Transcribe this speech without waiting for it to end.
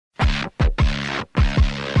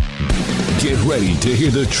Get ready to hear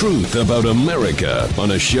the truth about America on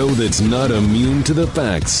a show that's not immune to the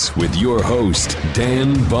facts with your host,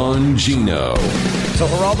 Dan Bongino. So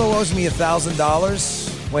Geraldo owes me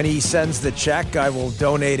 $1,000. When he sends the check, I will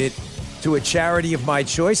donate it to a charity of my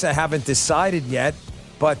choice. I haven't decided yet,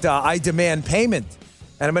 but I demand payment.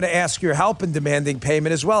 And I'm going to ask your help in demanding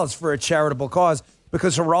payment as well. It's for a charitable cause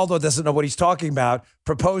because Geraldo doesn't know what he's talking about,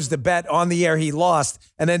 proposed a bet on the air he lost,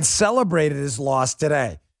 and then celebrated his loss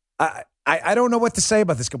today. I don't know what to say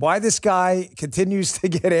about this. Why this guy continues to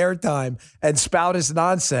get airtime and spout his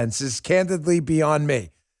nonsense is candidly beyond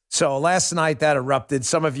me. So last night that erupted.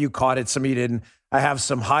 Some of you caught it. Some of you didn't. I have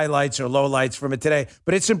some highlights or lowlights from it today,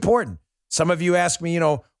 but it's important. Some of you ask me,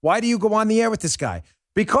 why do you go on the air with this guy?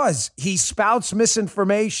 Because he spouts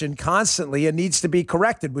misinformation constantly and needs to be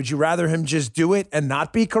corrected. Would you rather him just do it and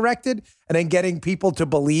not be corrected and then getting people to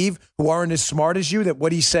believe who aren't as smart as you that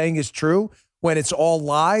what he's saying is true when it's all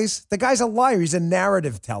lies? The guy's a liar. He's a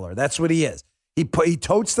narrative teller. That's what he is. He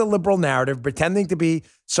totes the liberal narrative, pretending to be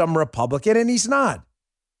some Republican, and he's not.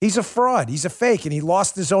 He's a fraud. He's a fake, and he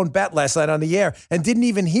lost his own bet last night on the air and didn't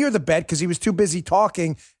even hear the bet because he was too busy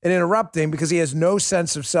talking and interrupting because he has no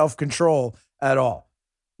sense of self-control at all.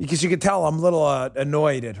 Because you can tell I'm a little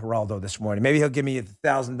annoyed at Geraldo this morning. Maybe he'll give me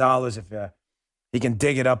 $1,000 if he can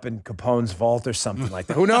dig it up in Capone's vault or something like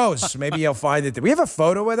that. Who knows? Maybe he'll find it. Do we have a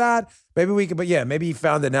photo of that? Maybe we could, but yeah, maybe he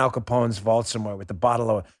found it in Al Capone's vault somewhere with a bottle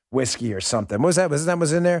of whiskey or something. What was that?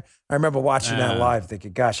 Was in there? I remember watching that live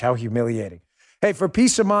thinking, gosh, how humiliating. Hey, for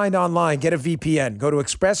peace of mind online, get a VPN. Go to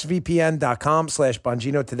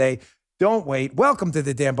expressvpn.com/Bongino today. Don't wait. Welcome to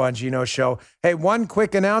the Dan Bongino Show. Hey, one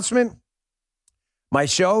quick announcement. My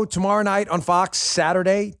show tomorrow night on Fox,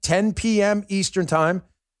 Saturday, 10 p.m. Eastern Time.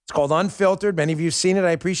 It's called Unfiltered. Many of you have seen it.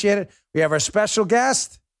 I appreciate it. We have our special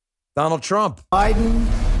guest, Donald Trump. Biden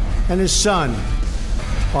and his son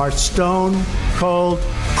are stone cold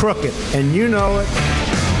crooked, and you know it.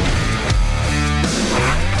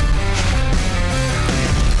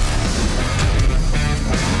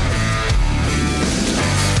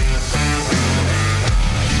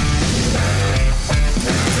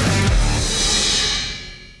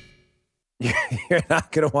 You're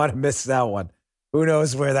not going to want to miss that one. Who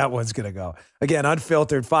knows where that one's going to go? Again,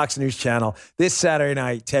 Unfiltered, Fox News Channel, this Saturday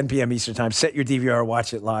night, 10 p.m. Eastern Time. Set your DVR,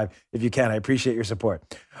 watch it live if you can. I appreciate your support.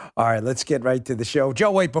 All right, let's get right to the show.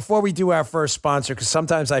 Joe, wait, before we do our first sponsor, because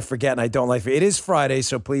sometimes I forget and I don't like it. It is Friday,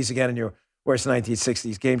 so please, again, in your worst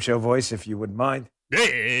 1960s game show voice, if you wouldn't mind.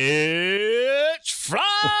 It's Friday!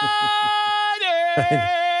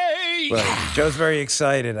 Right. Joe's very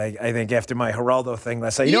excited, I think, after my Geraldo thing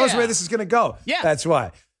last night. He knows where this is going to go. Yeah. That's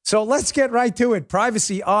why. So let's get right to it.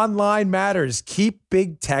 Privacy online matters. Keep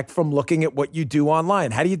big tech from looking at what you do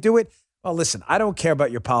online. How do you do it? Well, listen, I don't care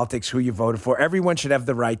about your politics, who you voted for. Everyone should have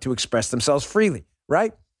the right to express themselves freely,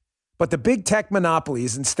 right? But the big tech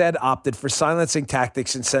monopolies instead opted for silencing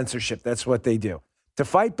tactics and censorship. That's what they do. To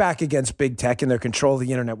fight back against big tech and their control of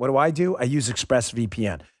the internet, what do? I use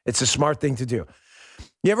ExpressVPN. It's a smart thing to do.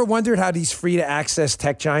 You ever wondered how these free-to-access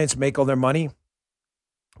tech giants make all their money?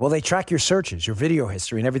 Well, they track your searches, your video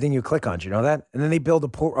history, and everything you click on. Do you know that? And then they build a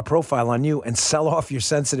profile on you and sell off your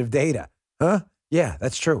sensitive data. Huh? Yeah,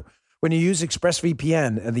 that's true. When you use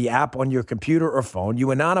ExpressVPN, the app on your computer or phone, you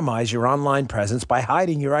anonymize your online presence by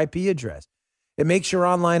hiding your IP address. It makes your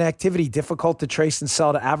online activity difficult to trace and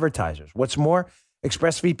sell to advertisers. What's more,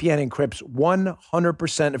 ExpressVPN encrypts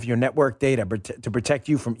 100% of your network data to protect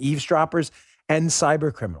you from eavesdroppers and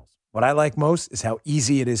cyber criminals. What I like most is how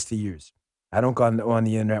easy it is to use. I don't go on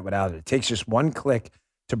the internet without it. It takes just one click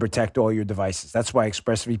to protect all your devices. That's why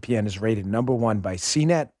ExpressVPN is rated #1 by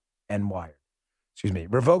CNET and Wired.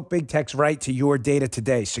 Revoke big tech's right to your data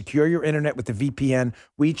today. Secure your internet with the VPN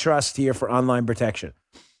we trust here for online protection.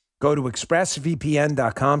 Go to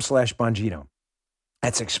expressvpn.com/Bongino.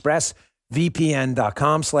 That's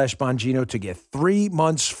expressvpn.com/Bongino to get 3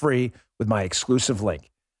 months free with my exclusive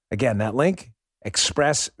link. Again, that link,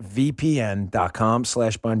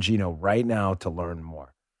 expressvpn.com/Bongino right now to learn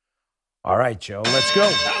more. All right, Joe, let's go.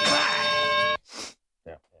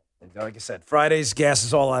 Yeah. Like I said, Friday's gas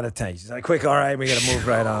is all out of tank. He's like, quick, all right, we got to move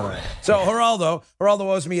right on. So Geraldo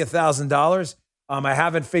owes me $1,000. I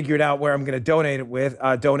haven't figured out where I'm going to donate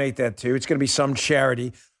that to. It's going to be some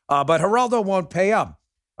charity. But Geraldo won't pay up.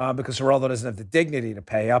 Because Geraldo doesn't have the dignity to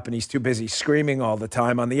pay up, and he's too busy screaming all the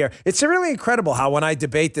time on the air. It's really incredible how when I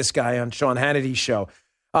debate this guy on Sean Hannity's show,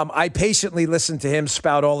 I patiently listen to him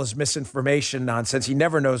spout all his misinformation nonsense. He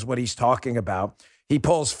never knows what he's talking about. He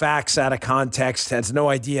pulls facts out of context, has no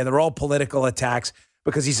idea. They're all political attacks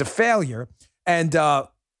because he's a failure. And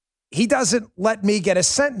he doesn't let me get a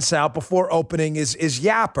sentence out before opening his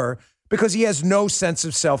yapper because he has no sense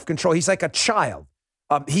of self-control. He's like a child.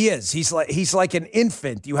 He is. He's like an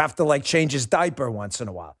infant. You have to like change his diaper once in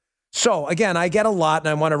a while. So again, I get a lot, and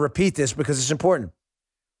I want to repeat this because it's important.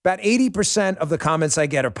 About 80% of the comments I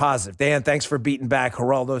get are positive. Dan, thanks for beating back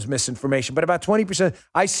Geraldo's misinformation. But about 20%,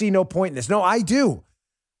 I see no point in this. No, I do.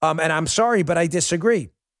 And I'm sorry, but I disagree.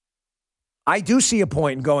 I do see a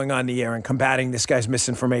point in going on the air and combating this guy's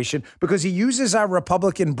misinformation because he uses our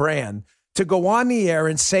Republican brand to go on the air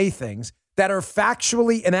and say things that are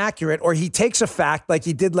factually inaccurate, or he takes a fact like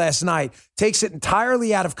he did last night, takes it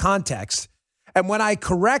entirely out of context. And when I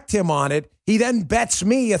correct him on it, he then bets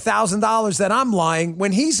me $1,000 that I'm lying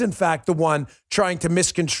when he's in fact the one trying to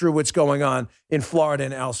misconstrue what's going on in Florida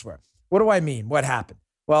and elsewhere. What do I mean? What happened?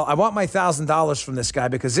 Well, I want my $1,000 from this guy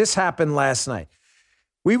because this happened last night.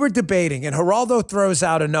 We were debating, and Geraldo throws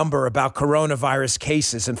out a number about coronavirus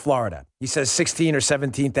cases in Florida. He says 16 or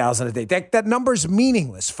 17,000 a day. That number's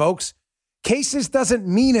meaningless, folks. Cases doesn't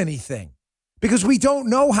mean anything because we don't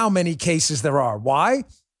know how many cases there are. Why?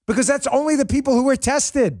 Because that's only the people who were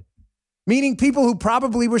tested, meaning people who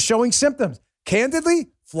probably were showing symptoms. Candidly,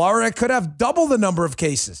 Florida could have double the number of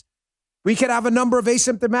cases. We could have a number of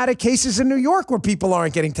asymptomatic cases in New York where people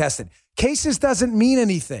aren't getting tested. Cases doesn't mean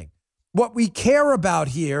anything. What we care about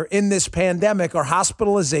here in this pandemic are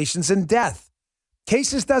hospitalizations and death.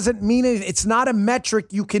 Cases doesn't mean anything. It's not a metric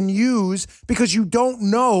you can use because you don't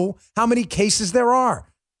know how many cases there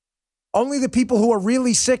are. Only the people who are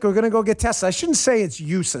really sick are going to go get tested. I shouldn't say it's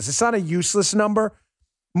useless. It's not a useless number.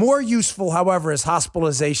 More useful, however, is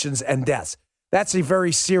hospitalizations and deaths. That's a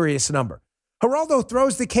very serious number. Geraldo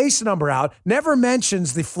throws the case number out, never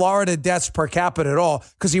mentions the Florida deaths per capita at all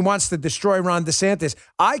because he wants to destroy Ron DeSantis.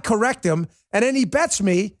 I correct him, and then he bets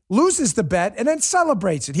me, loses the bet, and then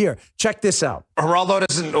celebrates it. Here, check this out. Geraldo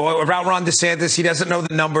doesn't, about Ron DeSantis, he doesn't know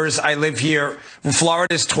the numbers. I live here.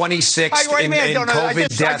 Florida's 26th in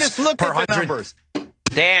COVID deaths I just looked per at the 100. numbers.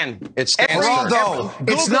 Dan, it's Geraldo,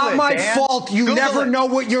 it's not my fault. You never know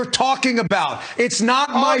what you're talking about. It's not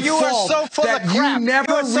my fault that you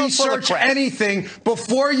never research anything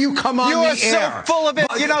before you come on the air. You are so full of it.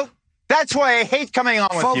 You know, that's why I hate coming on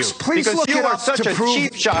with you. Folks, please because look you it are up such to a prove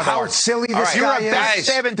cheap shot. how silly this guy is. You're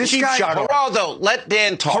a backstabbing cheap shot. Geraldo, let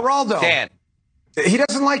Dan talk. Geraldo. Dan. He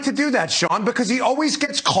doesn't like to do that, Sean, because he always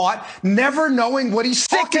gets caught never knowing what he's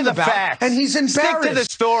talking about. Facts. And he's embarrassed. Stick to the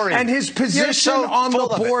story. And his position on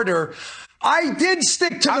the border. I did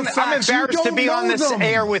stick to the facts. I'm embarrassed to be on this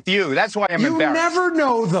air with you. That's why I'm embarrassed. You never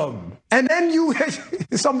know them. And then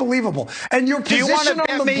it's unbelievable. And your position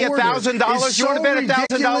on the border. Do you want to bet me $1,000? You want to bet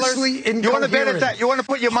 $1,000? You want to bet at that? You want to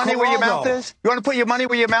put your money where your mouth is? You want to put your money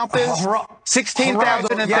where your mouth is?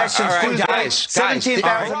 16,000 infections. Guys,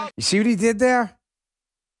 17,000. You see what he did there?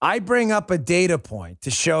 I bring up a data point to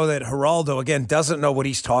show that Geraldo, again, doesn't know what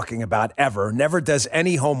he's talking about ever, never does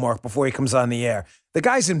any homework before he comes on the air. The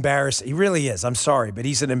guy's embarrassed. He really is. I'm sorry, but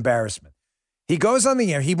he's an embarrassment. He goes on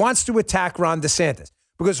the air. He wants to attack Ron DeSantis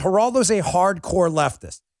because Geraldo's a hardcore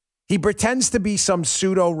leftist. He pretends to be some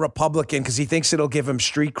pseudo-Republican because he thinks it'll give him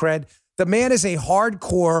street cred. The man is a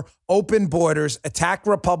hardcore, open borders, attack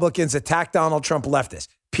Republicans, attack Donald Trump leftist,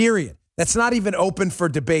 period. That's not even open for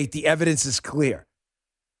debate. The evidence is clear.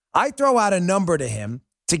 I throw out a number to him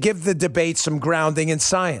to give the debate some grounding in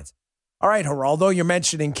science. All right, Geraldo, you're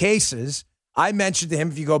mentioning cases. I mentioned to him,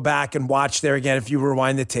 if you go back and watch there again, if you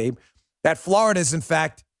rewind the tape, that Florida is, in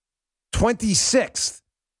fact, 26th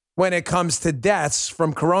when it comes to deaths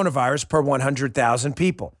from coronavirus per 100,000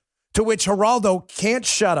 people. To which Geraldo can't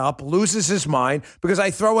shut up, loses his mind, because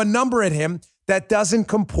I throw a number at him that doesn't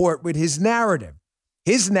comport with his narrative.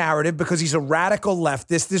 His narrative, because he's a radical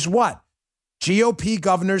leftist, is what? GOP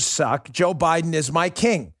governors suck. Joe Biden is my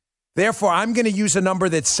king. Therefore, I'm going to use a number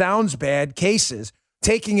that sounds bad, cases,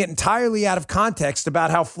 taking it entirely out of context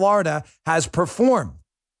about how Florida has performed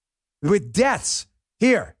with deaths.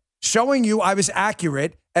 Here, showing you I was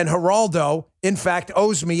accurate, and Geraldo, in fact,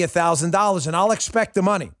 owes me $1,000, and I'll expect the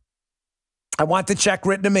money. I want the check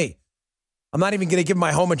written to me. I'm not even going to give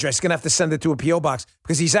my home address. Going to have to send it to a P.O. box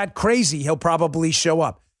because he's that crazy. He'll probably show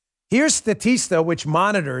up. Here's Statista, which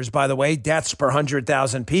monitors, by the way, deaths per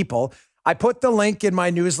 100,000 people. I put the link in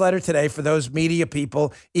my newsletter today for those media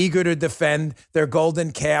people eager to defend their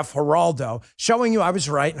golden calf, Geraldo, showing you I was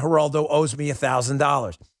right and Geraldo owes me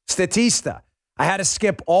 $1,000. Statista. I had to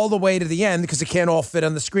skip all the way to the end because it can't all fit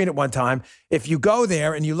on the screen at one time. If you go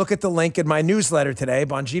there and you look at the link in my newsletter today,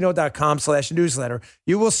 bongino.com/newsletter,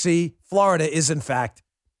 you will see Florida is, in fact,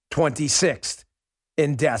 26th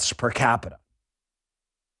in deaths per capita.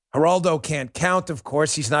 Geraldo can't count, of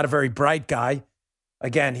course. He's not a very bright guy.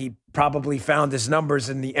 Again, he probably found his numbers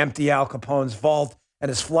in the empty Al Capone's vault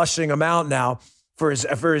and is flushing them out now for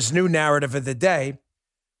his new narrative of the day.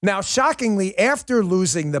 Now, shockingly, after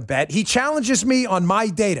losing the bet, he challenges me on my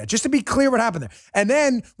data, just to be clear what happened there. And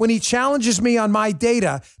then when he challenges me on my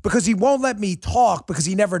data, because he won't let me talk because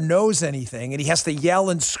he never knows anything, and he has to yell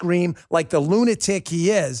and scream like the lunatic he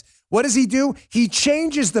is, what does he do? He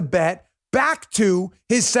changes the bet back to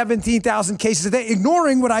his 17,000 cases a day,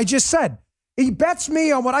 ignoring what I just said. He bets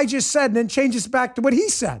me on what I just said and then changes back to what he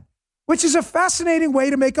said, which is a fascinating way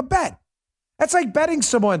to make a bet. That's like betting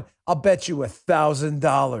someone, I'll bet you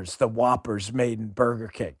 $1,000 the Whopper's made in Burger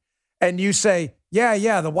King. And you say,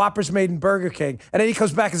 yeah, the Whopper's made in Burger King. And then he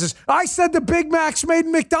comes back and says, I said the Big Mac's made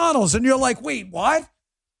in McDonald's. And you're like, wait, what?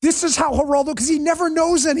 This is how Geraldo, because he never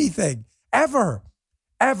knows anything, ever.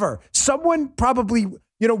 Someone probably,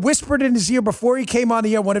 whispered in his ear before he came on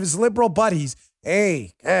the air, one of his liberal buddies,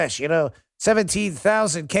 hey, gosh,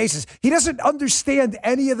 17,000 cases. He doesn't understand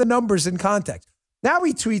any of the numbers in context. Now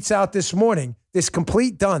he tweets out this morning, this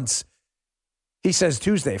complete dunce. He says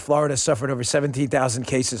Tuesday, Florida suffered over 17,000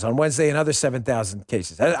 cases. On Wednesday, another 7,000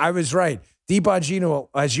 cases. I was right. Bongino,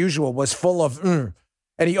 as usual, was full of, and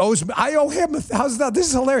he owes me. I owe him $1,000. This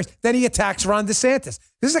is hilarious. Then he attacks Ron DeSantis.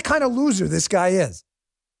 This is the kind of loser this guy is.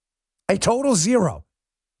 A total zero.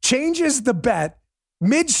 Changes the bet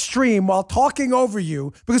midstream while talking over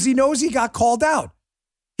you because he knows he got called out.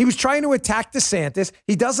 He was trying to attack DeSantis.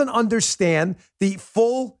 He doesn't understand the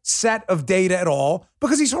full set of data at all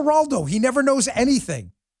because he's Geraldo. He never knows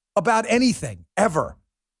anything about anything, ever.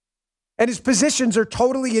 And his positions are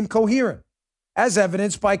totally incoherent, as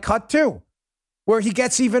evidenced by Cut 2, where he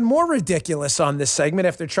gets even more ridiculous on this segment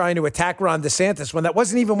after trying to attack Ron DeSantis when that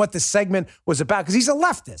wasn't even what the segment was about, because he's a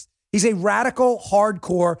leftist. He's a radical,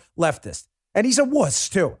 hardcore leftist. And he's a wuss,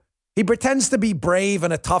 too. He pretends to be brave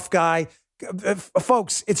and a tough guy.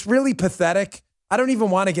 Folks, it's really pathetic. I don't even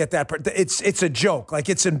want to get that. It's a joke. Like,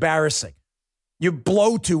 it's embarrassing. You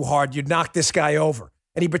blow too hard, you'd knock this guy over.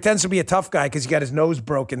 And he pretends to be a tough guy because he got his nose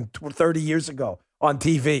broken 30 years ago on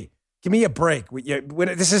TV. Give me a break.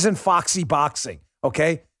 This isn't Foxy boxing,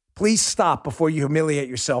 okay? Please stop before you humiliate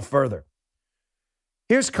yourself further.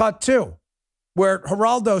 Here's Cut 2, where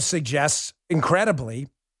Geraldo suggests, incredibly,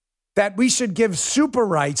 that we should give super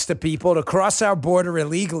rights to people to cross our border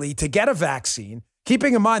illegally to get a vaccine,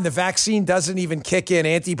 keeping in mind the vaccine doesn't even kick in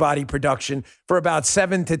antibody production for about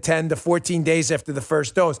 7 to 10 to 14 days after the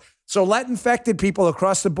first dose. So let infected people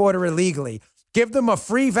across the border illegally, give them a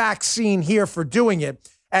free vaccine here for doing it,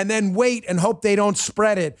 and then wait and hope they don't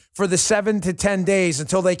spread it for the 7 to 10 days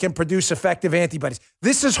until they can produce effective antibodies.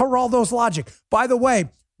 This is Geraldo's logic. By the way,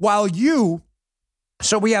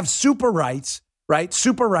 so we have super rights, right?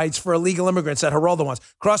 Super rights for illegal immigrants that Geraldo wants.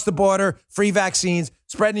 Cross the border, free vaccines,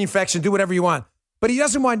 spread the infection, do whatever you want. But he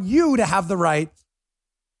doesn't want you to have the right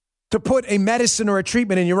to put a medicine or a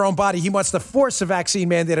treatment in your own body. He wants to force a vaccine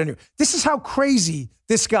mandate on you. This is how crazy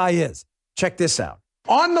this guy is. Check this out.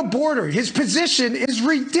 On the border, his position is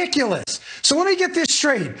ridiculous. So let me get this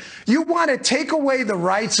straight. You want to take away the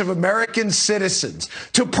rights of American citizens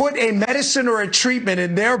to put a medicine or a treatment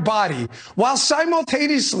in their body while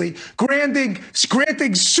simultaneously granting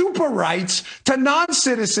super rights to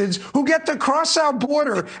non-citizens who get to cross our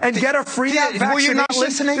border and get a free vaccination. Were you not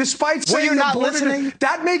listening? Despite saying were you not listening?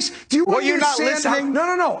 That makes. Do you were you not listening?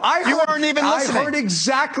 No. You weren't even listening. I heard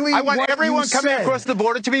exactly. I want what everyone you coming said. across the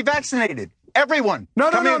border to be vaccinated. Everyone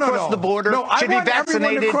coming across the border should be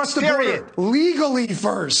vaccinated, across the border legally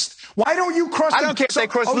first. Why don't you cross? I don't care if they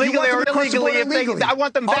cross legally or illegally. I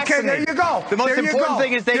want them vaccinated. Okay, there you go. The most important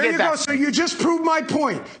thing is they get vaccinated. So you just proved my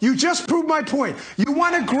point. You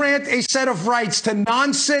want to grant a set of rights to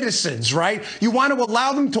non-citizens, right? You want to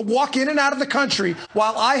allow them to walk in and out of the country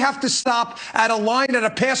while I have to stop at a line at a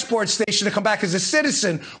passport station to come back as a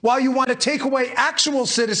citizen, while you want to take away actual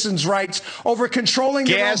citizens' rights over controlling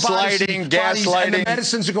their own bodies and the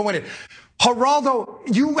medicines are going in. Geraldo,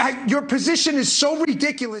 your position is so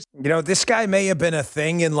ridiculous. This guy may have been a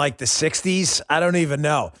thing in like the 60s. I don't even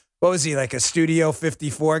know. What was he, like a Studio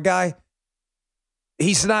 54 guy?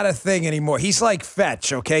 He's not a thing anymore. He's like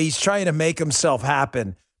Fetch, okay? He's trying to make himself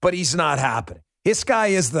happen, but he's not happening. This guy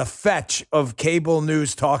is the Fetch of cable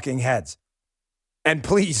news talking heads. And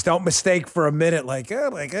please don't mistake for a minute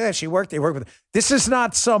they worked with her. This is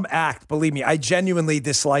not some act, believe me. I genuinely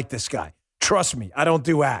dislike this guy. Trust me, I don't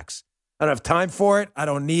do acts. I don't have time for it. I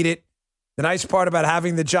don't need it. The nice part about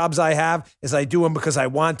having the jobs I have is I do them because I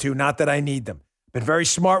want to, not that I need them. Been very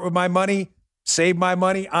smart with my money, save my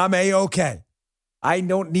money. I'm A-okay. I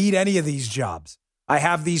don't need any of these jobs. I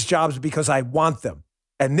have these jobs because I want them.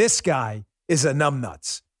 And this guy is a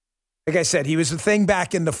numbnuts. Like I said, he was a thing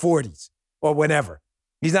back in the 40s or whenever.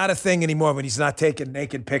 He's not a thing anymore when he's not taking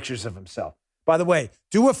naked pictures of himself. By the way,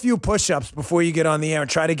 do a few push-ups before you get on the air and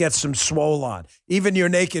try to get some swole on. Even your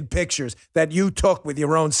naked pictures that you took with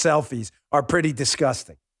your own selfies are pretty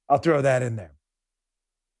disgusting. I'll throw that in there.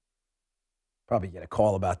 Probably get a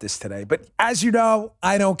call about this today. But as you know,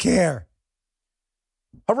 I don't care.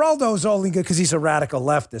 Geraldo's only good because he's a radical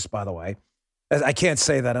leftist, by the way. I can't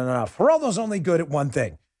say that enough. Geraldo's only good at one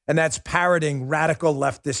thing, and that's parroting radical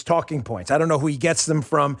leftist talking points. I don't know who he gets them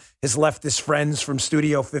from, his leftist friends from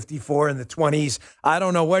Studio 54 in the 20s. I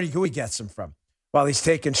don't know who he gets them from while he's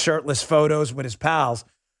taking shirtless photos with his pals.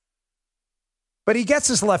 But he gets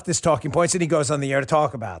his leftist talking points, and he goes on the air to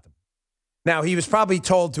talk about them. Now, he was probably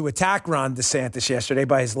told to attack Ron DeSantis yesterday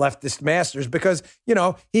by his leftist masters because,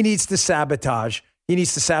 he needs to sabotage. He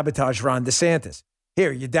needs to sabotage Ron DeSantis.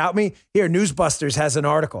 Here, you doubt me? Here, Newsbusters has an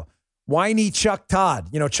article. Whiny Chuck Todd.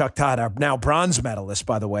 Chuck Todd, our now bronze medalist,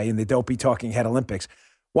 by the way, in the Dopey Talking Head Olympics.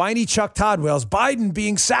 Whiny Chuck Todd wails, Biden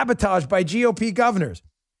being sabotaged by GOP governors.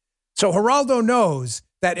 So Geraldo knows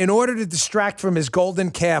that in order to distract from his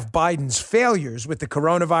golden calf Biden's failures with the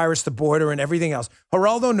coronavirus, the border, and everything else,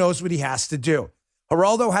 Geraldo knows what he has to do.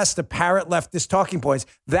 Geraldo has to parrot leftist talking points.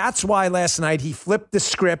 That's why last night he flipped the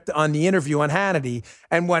script on the interview on Hannity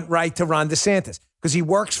and went right to Ron DeSantis because he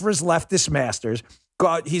works for his leftist masters.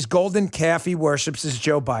 He's golden calf he worships is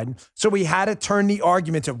Joe Biden. So he had to turn the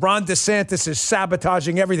argument to Ron DeSantis is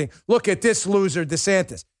sabotaging everything. Look at this loser,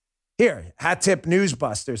 DeSantis. Here, hat tip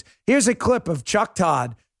Newsbusters. Here's a clip of Chuck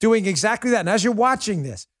Todd doing exactly that. And as you're watching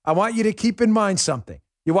this, I want you to keep in mind something.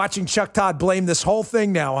 You're watching Chuck Todd blame this whole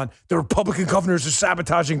thing now on the Republican governors are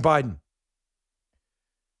sabotaging Biden.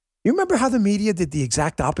 You remember how the media did the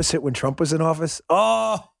exact opposite when Trump was in office?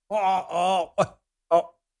 Oh.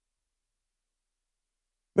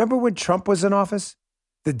 Remember when Trump was in office?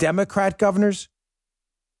 The Democrat governors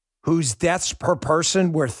whose deaths per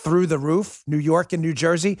person were through the roof, New York and New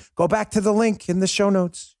Jersey. Go back to the link in the show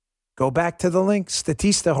notes. Go back to the link.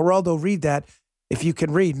 Statista, Geraldo, read that if you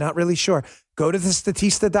can read. Not really sure. Go to the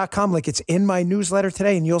Statista.com link. It's in my newsletter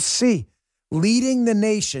today, and you'll see. Leading the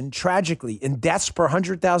nation, tragically, in deaths per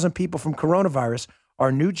 100,000 people from coronavirus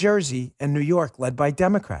are New Jersey and New York, led by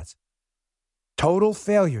Democrats. Total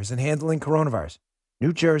failures in handling coronavirus.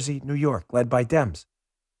 New Jersey, New York, led by Dems.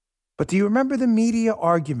 But do you remember the media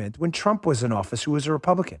argument when Trump was in office, who was a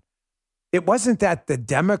Republican? It wasn't that the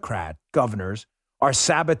Democrat governors are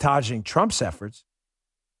sabotaging Trump's efforts.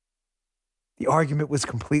 The argument was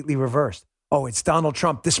completely reversed. Oh, it's Donald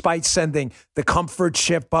Trump, despite sending the comfort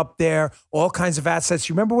ship up there, all kinds of assets.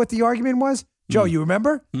 You remember what the argument was? Joe, you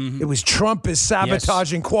remember? Mm-hmm. It was Trump is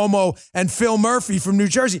sabotaging Cuomo and Phil Murphy from New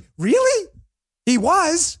Jersey. Really? He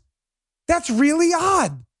was? That's really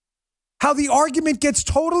odd. How the argument gets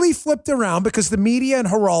totally flipped around because the media and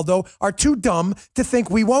Geraldo are too dumb to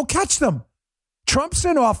think we won't catch them. Trump's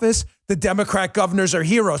in office. The Democrat governors are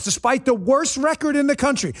heroes, despite the worst record in the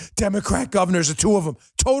country. Democrat governors are two of them.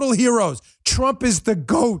 Total heroes. Trump is the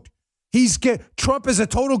GOAT. Trump is a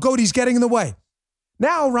total GOAT. He's getting in the way.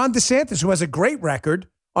 Now, Ron DeSantis, who has a great record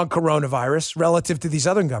on coronavirus relative to these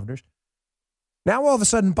other governors, now all of a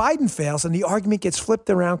sudden Biden fails and the argument gets flipped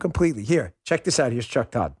around completely. Here, check this out. Here's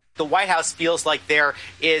Chuck Todd. The White House feels like there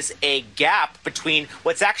is a gap between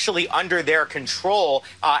what's actually under their control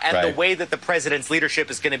and the way that the president's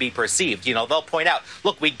leadership is going to be perceived. They'll point out,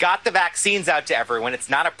 look, we got the vaccines out to everyone. It's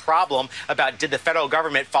not a problem about did the federal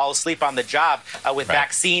government fall asleep on the job with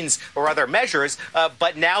vaccines or other measures.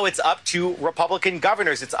 But now it's up to Republican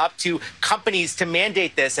governors. It's up to companies to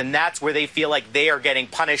mandate this. And that's where they feel like they are getting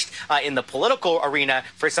punished in the political arena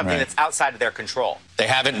for something that's outside of their control. They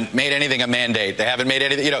haven't made anything a mandate. They haven't made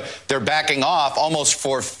anything, they're backing off almost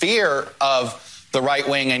for fear of the right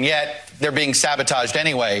wing, and yet they're being sabotaged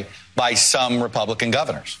anyway by some Republican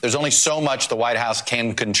governors. There's only so much the White House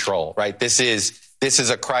can control, right? This is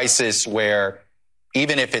a crisis where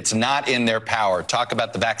even if it's not in their power, talk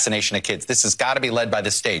about the vaccination of kids, this has got to be led by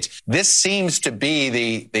the states. This seems to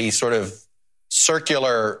be the sort of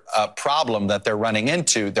circular problem that they're running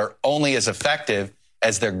into. They're only as effective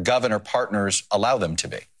as their governor partners allow them to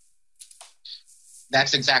be.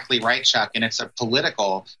 That's exactly right, Chuck. And it's a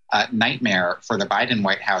political nightmare for the Biden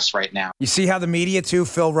White House right now. You see how the media, too,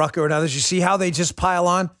 Phil Rucker and others, you see how they just pile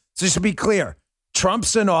on? So just to be clear,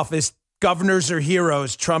 Trump's in office, governors are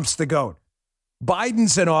heroes, Trump's the GOAT.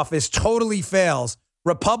 Biden's in office, totally fails.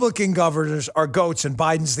 Republican governors are GOATs and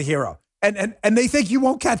Biden's the hero. And they think you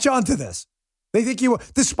won't catch on to this. They think you will,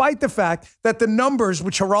 despite the fact that the numbers,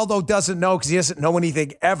 which Geraldo doesn't know because he doesn't know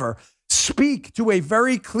anything ever, speak to a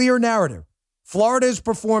very clear narrative. Florida has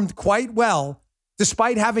performed quite well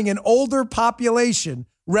despite having an older population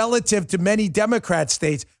relative to many Democrat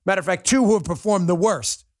states. Matter of fact, 2 who have performed the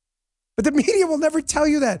worst. But the media will never tell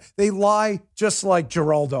you that. They lie just like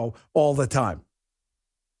Geraldo all the time.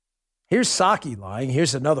 Here's Psaki lying.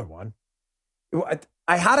 Here's another one.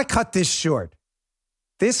 I had to cut this short.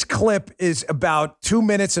 This clip is about 2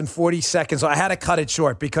 minutes and 40 seconds. So I had to cut it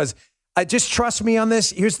short because just trust me on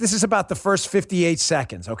this. This is about the first 58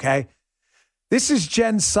 seconds, okay? This is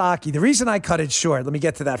Jen Psaki. The reason I cut it short, let me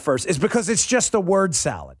get to that first, is because it's just a word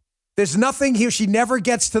salad. There's nothing here. She never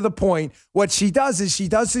gets to the point. What she does is she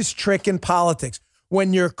does this trick in politics.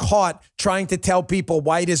 When you're caught trying to tell people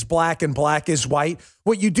white is black and black is white,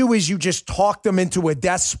 what you do is you just talk them into a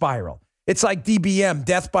death spiral. It's like DBM,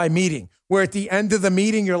 death by meeting, where at the end of the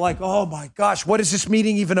meeting, you're like, oh my gosh, what is this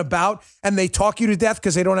meeting even about? And they talk you to death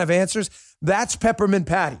because they don't have answers. That's Peppermint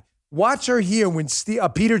Patty. Watch her here when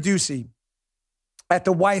Peter Doocy at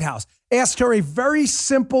the White House asked her a very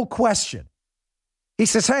simple question. He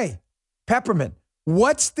says, hey, Peppermint,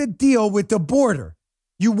 what's the deal with the border?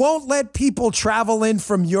 You won't let people travel in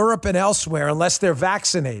from Europe and elsewhere unless they're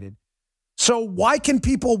vaccinated. So why can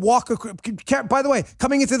people walk, by the way,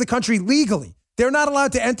 coming into the country legally? They're not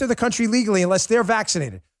allowed to enter the country legally unless they're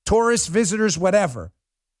vaccinated. Tourists, visitors, whatever.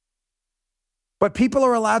 But people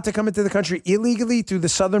are allowed to come into the country illegally through the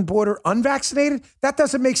southern border unvaccinated? That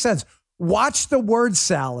doesn't make sense. Watch the word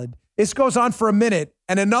salad. This goes on for a minute,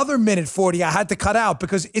 and another minute 40 I had to cut out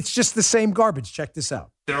because it's just the same garbage. Check this out.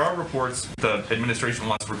 There are reports the administration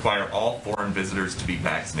wants to require all foreign visitors to be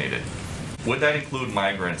vaccinated. Would that include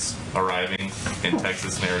migrants arriving in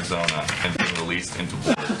Texas and Arizona and being released into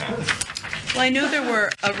border towns? Well, I know there were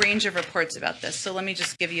a range of reports about this, so let me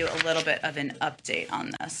just give you a little bit of an update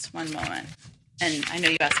on this. One moment. And I know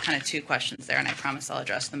you asked kind of 2 questions there, and I promise I'll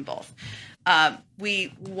address them both. Let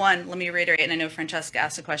me reiterate, and I know Francesca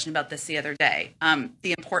asked a question about this the other day,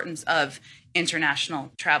 the importance of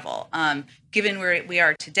international travel. Given where we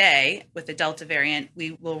are today with the Delta variant,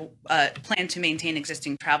 we will plan to maintain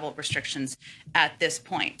existing travel restrictions at this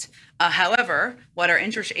point. However, what our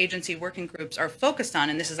interagency working groups are focused on,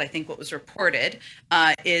 and this is, I think, what was reported,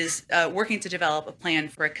 is working to develop a plan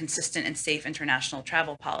for a consistent and safe international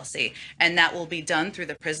travel policy. And that will be done through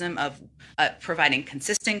the prism of providing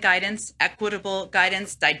consistent guidance, equitable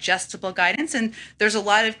guidance, digestible guidance. And there's a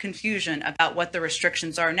lot of confusion about what the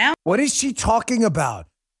restrictions are now. What is she talking about?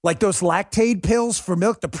 Like those lactate pills for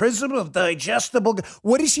milk, the prism of digestible.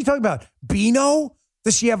 What is she talking about? Beano?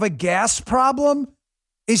 Does she have a gas problem?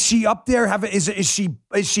 Is she up there? Is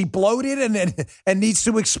she bloated and needs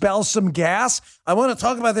to expel some gas? I want to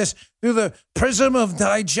talk about this through the prism of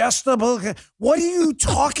digestible. What are you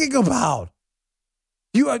talking about?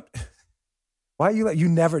 Why are you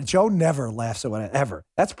never? Joe never laughs at what ever.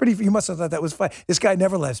 That's pretty. You must have thought that was funny. This guy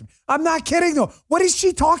never laughs at me. I'm not kidding though. What is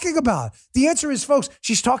she talking about? The answer is, folks,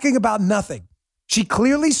 she's talking about nothing. She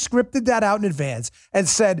clearly scripted that out in advance and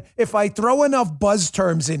said, if I throw enough buzz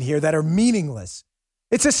terms in here that are meaningless,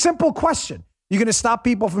 it's a simple question. You're going to stop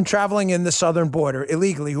people from traveling in the southern border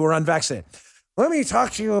illegally who are unvaccinated. Let me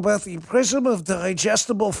talk to you about the prism of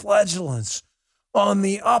digestible flagellants on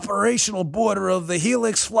the operational border of the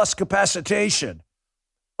helix flux capacitation,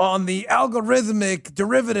 on the algorithmic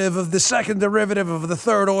derivative of the second derivative of the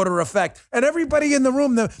third order effect. And everybody in the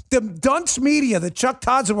room, the dunce media, the Chuck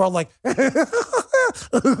Todds of the world, like,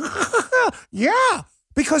 yeah,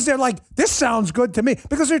 because they're like, this sounds good to me,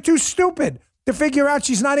 because they're too stupid to figure out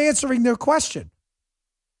she's not answering their question.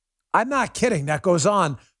 I'm not kidding. That goes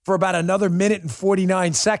on for about another minute and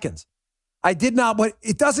 49 seconds.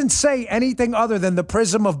 It doesn't say anything other than the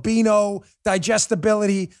prism of Beano,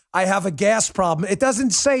 digestibility, I have a gas problem. It doesn't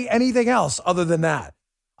say anything else other than that.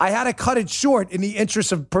 I had to cut it short in the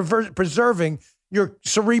interest of preserving your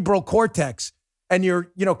cerebral cortex and your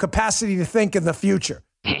capacity to think in the future.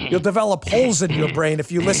 You'll develop holes in your brain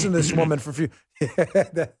if you listen to this woman for a few.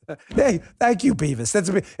 Hey, thank you,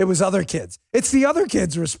 Beavis. It was other kids. It's the other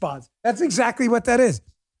kids' response. That's exactly what that is.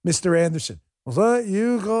 Mr. Anderson. Was that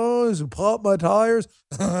you guys who popped my tires?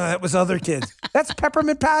 That was other kids. That's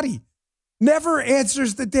Peppermint Patty. Never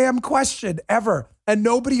answers the damn question, ever. And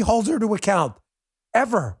nobody holds her to account.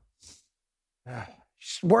 Ever.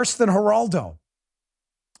 She's worse than Geraldo.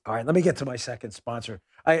 All right, let me get to my second sponsor.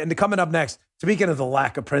 And coming up next, speaking of the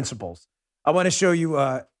lack of principles, I want to show you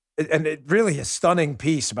really a stunning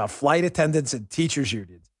piece about flight attendants and teachers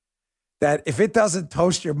unions. That if it doesn't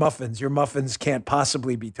toast your muffins can't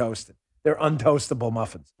possibly be toasted. They're untoastable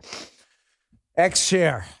muffins.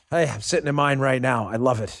 X-Chair. Hey, I'm sitting in mine right now. I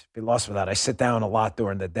love it. Be lost without. I sit down a lot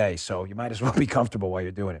during the day, so you might as well be comfortable while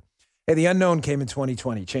you're doing it. Hey, the unknown came in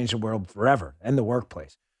 2020, changed the world forever and the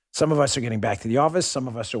workplace. Some of us are getting back to the office. Some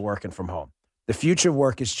of us are working from home. The future of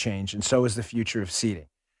work has changed, and so has the future of seating.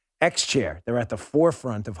 X-Chair, they're at the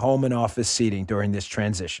forefront of home and office seating during this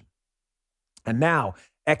transition. And now,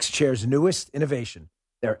 X-Chair's newest innovation,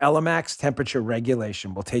 their Elemax temperature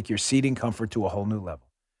regulation, will take your seating comfort to a whole new level.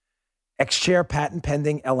 X-Chair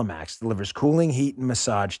patent-pending Elemax delivers cooling, heat, and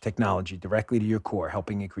massage technology directly to your core,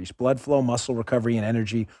 helping increase blood flow, muscle recovery, and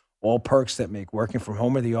energy, all perks that make working from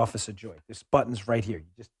home or the office a joy. This button's right here. You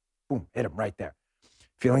just, boom, hit them right there.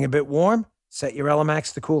 Feeling a bit warm? Set your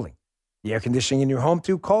Elemax to cooling. The air conditioning in your home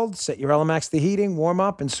too cold? Set your Elemax to heating, warm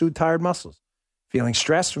up, and soothe tired muscles. Feeling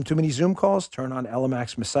stressed from too many Zoom calls? Turn on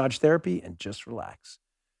Elemax massage therapy and just relax.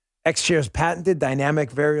 X-Chair's patented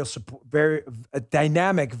dynamic variable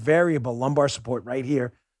lumbar support right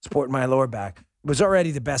here, supporting my lower back. It was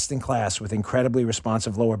already the best in class with incredibly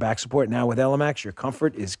responsive lower back support. Now with Elemax, your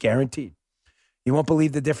comfort is guaranteed. You won't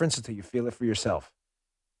believe the difference until you feel it for yourself.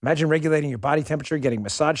 Imagine regulating your body temperature, getting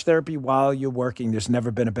massage therapy while you're working. There's never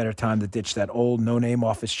been a better time to ditch that old no-name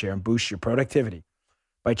office chair and boost your productivity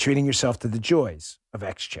by treating yourself to the joys of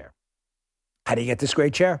X-Chair. How do you get this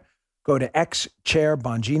great chair? Go to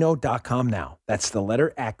xchairbongino.com now. That's the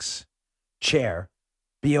letter X, chair,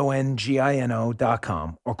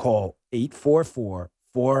 BONGINO.com, or call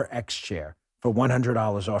 844-4XChair for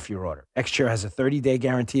 $100 off your order. X-Chair has a 30-day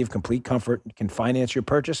guarantee of complete comfort and can finance your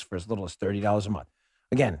purchase for as little as $30 a month.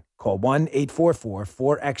 Again, call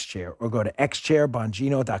 1-844-4XChair or go to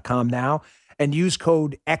xchairbongino.com now and use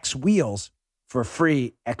code XWheels for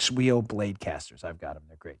free X-Wheel blade casters. I've got them.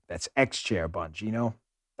 They're great. That's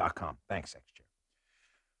xchairbongino.com. Thanks, X-Chair.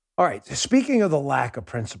 All right. So speaking of the lack of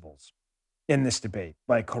principles in this debate,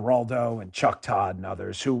 like Geraldo and Chuck Todd and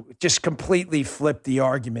others who just completely flip the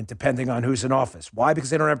argument depending on who's in office. Why? Because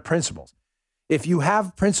they don't have principles. If you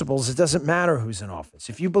have principles, it doesn't matter who's in office.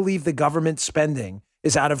 If you believe the government spending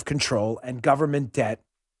is out of control and government debt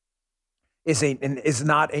is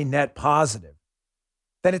not a net positive,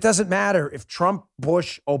 then it doesn't matter if Trump,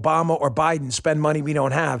 Bush, Obama, or Biden spend money we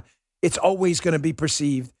don't have. It's always going to be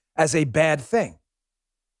perceived as a bad thing.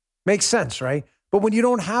 Makes sense, right? But when you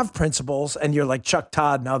don't have principles and you're like Chuck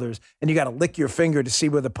Todd and others, and you got to lick your finger to see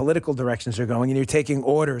where the political directions are going, and you're taking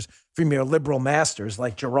orders from your liberal masters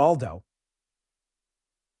like Geraldo,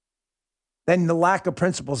 then the lack of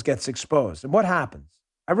principles gets exposed. And what happens?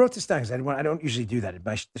 I wrote this down because I don't usually do that.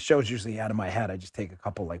 The show's usually out of my head. I just take a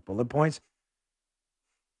couple like bullet points.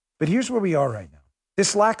 But here's where we are right now.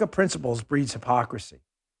 This lack of principles breeds hypocrisy.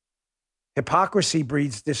 Hypocrisy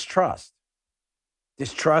breeds distrust.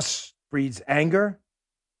 Distrust breeds anger,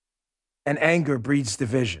 and anger breeds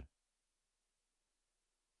division.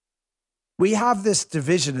 We have this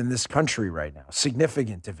division in this country right now,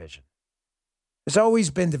 significant division. There's always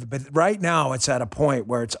been, but right now it's at a point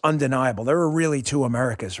where it's undeniable. There are really two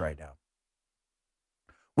Americas right now.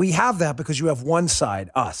 We have that because you have one side,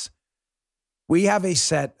 us. We have a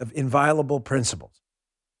set of inviolable principles.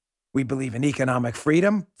 We believe in economic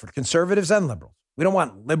freedom for conservatives and liberals. We don't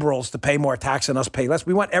want liberals to pay more tax and us pay less.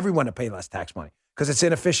 We want everyone to pay less tax money because it's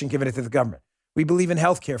inefficient giving it to the government. We believe in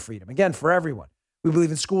healthcare freedom, again, for everyone. We believe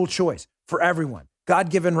in school choice for everyone,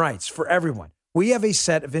 God-given rights for everyone. We have a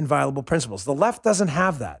set of inviolable principles. The left doesn't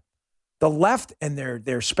have that. The left and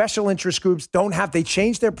their special interest groups don't have, they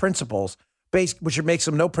change their principles, which makes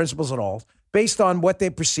them no principles at all, based on what the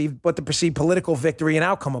perceived political victory and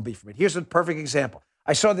outcome will be from it. Here's a perfect example.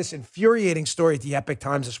 I saw this infuriating story at the Epic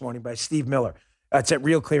Times this morning by Steve Miller. It's at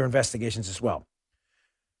Real Clear Investigations as well.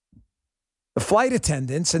 The flight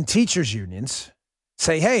attendants and teachers unions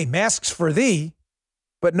say, hey, masks for thee,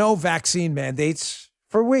 but no vaccine mandates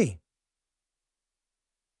for we.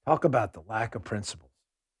 Talk about the lack of principles.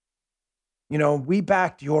 You know, we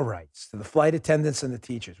backed your rights to the flight attendants and the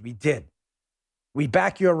teachers. We did. We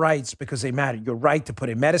back your rights because they matter. Your right to put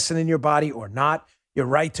a medicine in your body or not. Your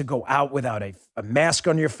right to go out without a mask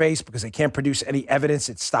on your face because they can't produce any evidence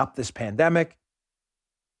it stopped this pandemic.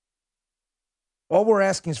 All we're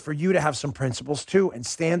asking is for you to have some principles too and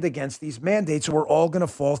stand against these mandates or we're all going to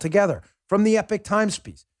fall together. From the Epic Times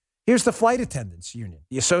piece, here's the Flight Attendants Union,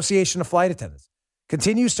 the Association of Flight Attendants,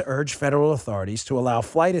 continues to urge federal authorities to allow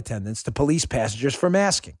flight attendants to police passengers for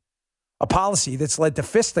masking, a policy that's led to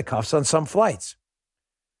fisticuffs on some flights.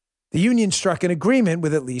 The union struck an agreement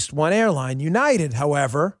with at least one airline, United,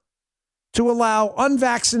 however, to allow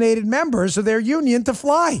unvaccinated members of their union to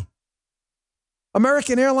fly.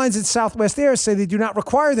 American Airlines and Southwest Air say they do not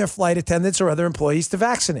require their flight attendants or other employees to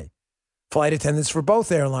vaccinate. Flight attendants for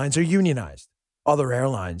both airlines are unionized. Other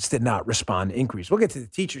airlines did not respond to inquiries. We'll get to the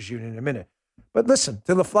teachers union in a minute. But listen,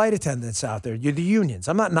 to the flight attendants out there, you're the unions.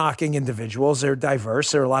 I'm not knocking individuals. They're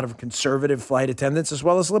diverse. There are a lot of conservative flight attendants as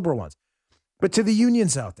well as liberal ones. But to the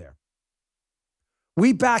unions out there,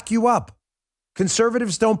 We back you up.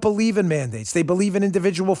 Conservatives don't believe in mandates. They believe in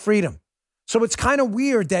individual freedom. So it's kind of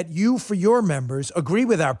weird that you, for your members, agree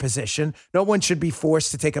with our position. No one should be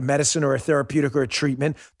forced to take a medicine or a therapeutic or a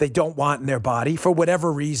treatment they don't want in their body for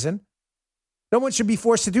whatever reason. No one should be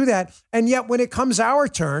forced to do that. And yet when it comes our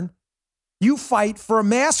turn, you fight for a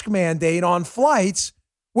mask mandate on flights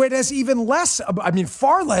where there's even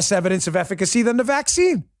far less evidence of efficacy than the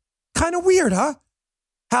vaccine. Kind of weird, huh?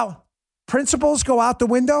 How principles go out the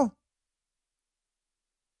window?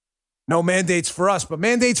 No mandates for us, but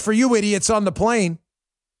mandates for you idiots on the plane.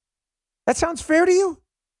 That sounds fair to you?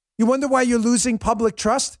 You wonder why you're losing public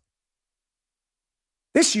trust?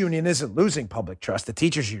 This union isn't losing public trust. The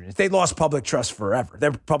teachers' unions, they lost public trust forever.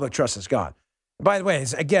 Their public trust is gone. By the way,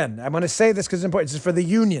 again, I'm going to say this because it's important. This is for the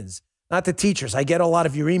unions, not the teachers. I get a lot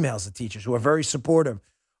of your emails, the teachers, who are very supportive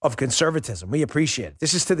of conservatism. We appreciate it.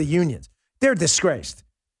 This is to the unions. They're disgraced.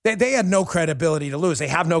 They had no credibility to lose. They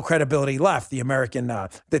have no credibility left,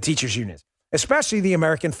 the teachers' unions, especially the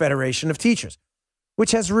American Federation of Teachers, which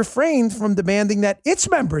has refrained from demanding that its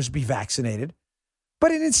members be vaccinated, but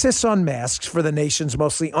it insists on masks for the nation's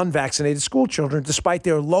mostly unvaccinated school children, despite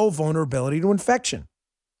their low vulnerability to infection.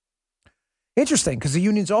 Interesting, because the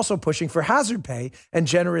union's also pushing for hazard pay and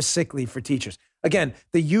generous sick leave for teachers. Again,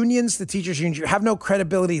 the unions, the teachers' unions, have no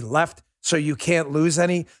credibility left, so you can't lose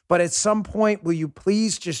any. But at some point, will you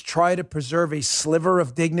please just try to preserve a sliver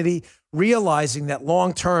of dignity, realizing that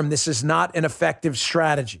long-term, this is not an effective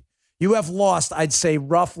strategy. You have lost, I'd say,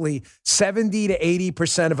 roughly 70 to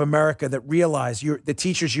 80% of America that realize the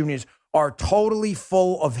teachers' unions are totally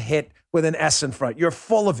full of hit with an S in front. You're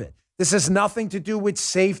full of it. This has nothing to do with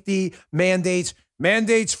safety, mandates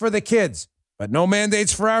for the kids, but no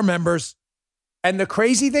mandates for our members. And the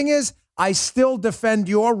crazy thing is, I still defend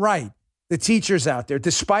your right, the teachers out there,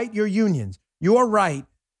 despite your unions, your right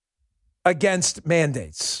against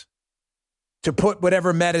mandates to put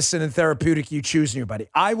whatever medicine and therapeutic you choose in your body.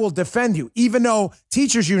 I will defend you, even though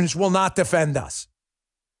teachers' unions will not defend us.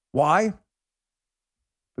 Why?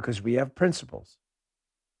 Because we have principles.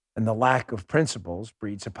 And the lack of principles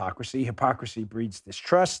breeds hypocrisy. Hypocrisy breeds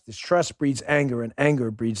distrust. Distrust breeds anger, and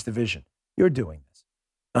anger breeds division. You're doing this,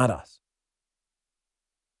 not us.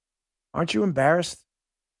 Aren't you embarrassed?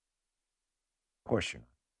 Of course you're not.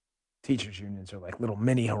 Teachers' unions are like little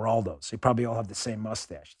mini Geraldos. They probably all have the same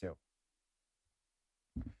mustache, too.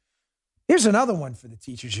 Here's another one for the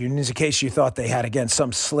teachers' unions, in case you thought they had, again,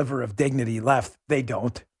 some sliver of dignity left. They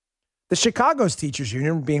don't. The Chicago's teachers'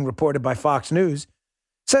 union, being reported by Fox News,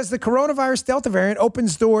 says the coronavirus Delta variant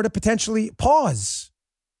opens door to potentially pause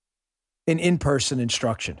in-person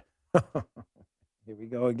instruction. Here we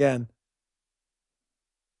go again.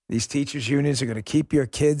 These teachers' unions are going to keep your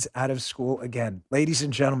kids out of school again. Ladies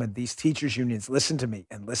and gentlemen, these teachers' unions, listen to me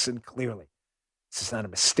and listen clearly. This is not a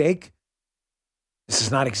mistake. This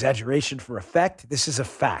is not exaggeration for effect. This is a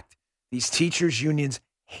fact. These teachers' unions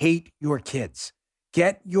hate your kids.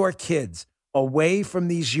 Get your kids away from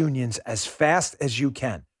these unions as fast as you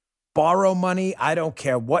can. Borrow money. I don't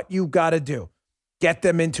care what you got to do. Get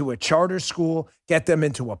them into a charter school. Get them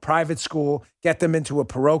into a private school. Get them into a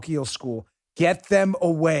parochial school. Get them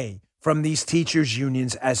away from these teachers'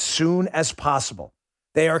 unions as soon as possible.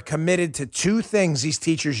 They are committed to two things, these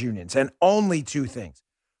teachers' unions, and only two things.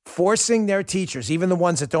 Forcing their teachers, even the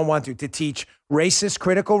ones that don't want to teach racist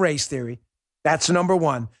critical race theory. That's number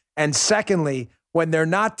one. And secondly, when they're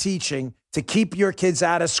not teaching, to keep your kids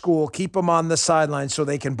out of school, keep them on the sidelines so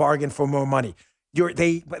they can bargain for more money.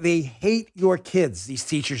 They hate your kids, these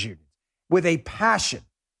teachers' unions, with a passion,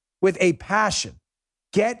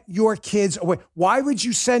 Get your kids away. Why would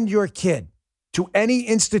you send your kid to any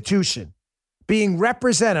institution being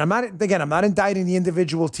represented? I'm not indicting the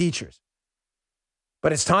individual teachers,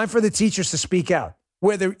 but it's time for the teachers to speak out.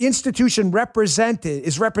 Where the institution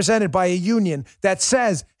is represented by a union that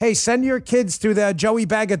says, hey, send your kids to the Joey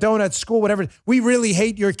Bag of Donuts school, whatever. We really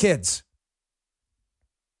hate your kids.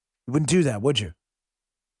 You wouldn't do that, would you?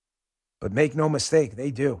 But make no mistake, they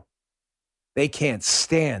do. They can't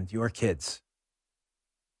stand your kids.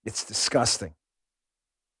 It's disgusting.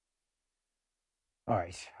 All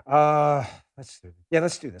right. Let's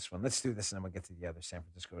do this one. Let's do this, and then we'll get to the other San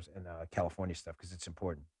Francisco and California stuff because it's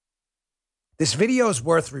important. This video is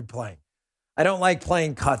worth replaying. I don't like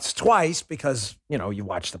playing cuts twice because, you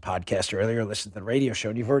watched the podcast earlier, listened to the radio show,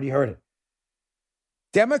 and you've already heard it.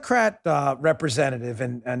 Democrat representative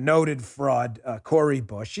and noted fraud, Cori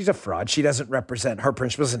Bush. She's a fraud. She doesn't represent her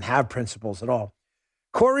principles, doesn't have principles at all.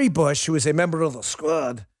 Cori Bush, who is a member of the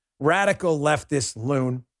squad, radical leftist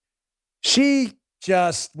loon, she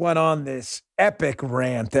just went on this epic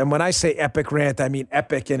rant. And when I say epic rant, I mean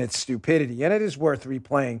epic in its stupidity. And it is worth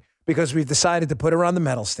replaying because we've decided to put her on the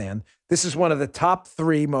medal stand. This is one of the top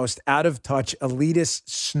 3 most out-of-touch, elitist,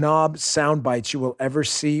 snob sound bites you will ever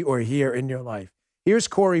see or hear in your life. Here's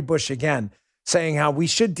Cori Bush again saying how we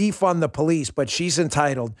should defund the police, but she's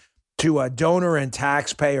entitled to a donor and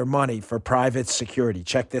taxpayer money for private security.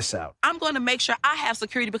 Check this out. I'm going to make sure I have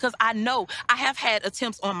security because I know I have had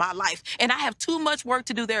attempts on my life and I have too much work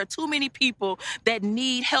to do. There are too many people that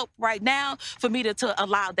need help right now for me to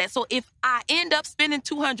allow that. So if I end up spending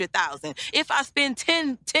 $200,000, if I spend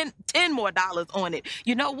 $10 more on it,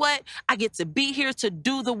 you know what? I get to be here to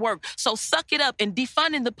do the work. So suck it up, and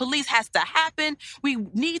defunding the police has to happen. We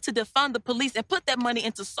need to defund the police and put that money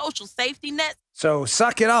into social safety nets. So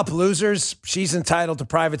suck it up, losers. She's entitled to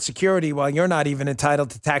private security while you're not even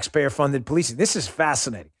entitled to taxpayer-funded policing. This is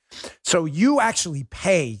fascinating. So you actually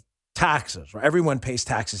pay taxes, right? Everyone pays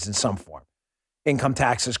taxes in some form. Income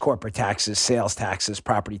taxes, corporate taxes, sales taxes,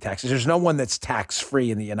 property taxes. There's no one that's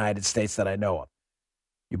tax-free in the United States that I know of.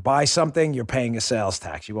 You buy something, you're paying a sales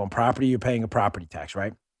tax. You own property, you're paying a property tax,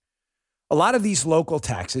 right? A lot of these local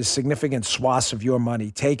taxes, significant swaths of your money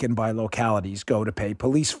taken by localities go to pay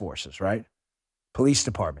police forces, right? Police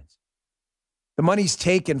departments. The money's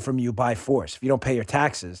taken from you by force. If you don't pay your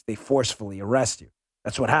taxes, they forcefully arrest you.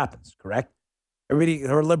 That's what happens, correct? Everybody,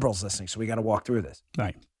 there are liberals listening, so we got to walk through this.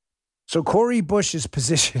 Right. So Cori Bush's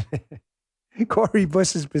position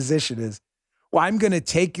is, well, I'm going to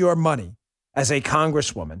take your money as a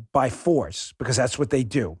congresswoman by force, because that's what they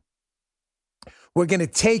do. We're going to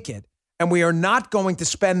take it, and we are not going to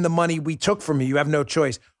spend the money we took from you. You have no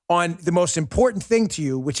choice on the most important thing to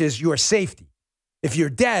you, which is your safety. If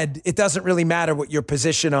you're dead, it doesn't really matter what your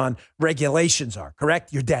position on regulations are,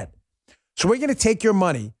 correct? You're dead. So we're going to take your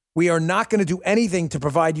money. We are not going to do anything to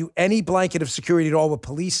provide you any blanket of security at all with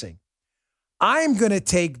policing. I'm going to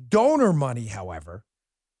take donor money, however,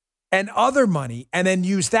 and other money, and then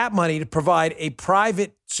use that money to provide a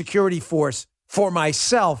private security force for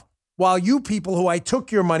myself, while you people who I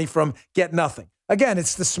took your money from get nothing. Again,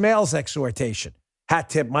 it's the Smales exhortation. Hat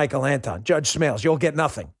tip, Michael Anton. Judge Smales, you'll get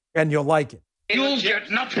nothing, and you'll like it. You'll get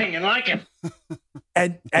nothing and like it.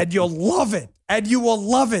 and you'll love it. And you will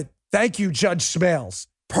love it. Thank you, Judge Smales.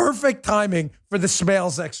 Perfect timing for the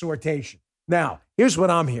Smales exhortation. Now, here's what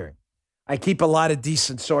I'm hearing. I keep a lot of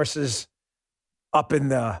decent sources up in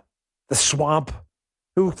the swamp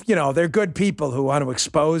who, you know, they're good people who want to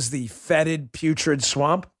expose the fetid, putrid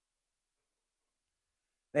swamp.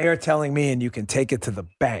 They are telling me, and you can take it to the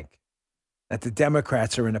bank, that the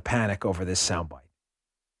Democrats are in a panic over this soundbite.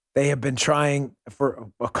 They have been trying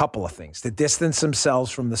for a couple of things: to distance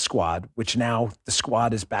themselves from the squad, which now the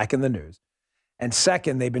squad is back in the news. And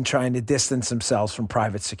second, they've been trying to distance themselves from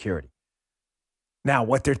private security. Now,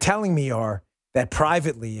 what they're telling me are that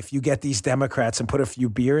privately, if you get these Democrats and put a few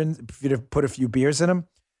beers in them,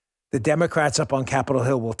 the Democrats up on Capitol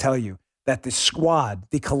Hill will tell you that the squad,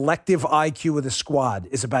 the collective IQ of the squad,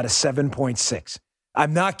 is about a 7.6.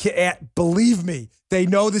 I'm not kidding. Believe me, they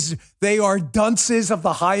know this. They are dunces of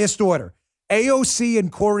the highest order. AOC and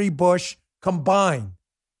Cori Bush combined,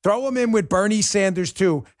 throw them in with Bernie Sanders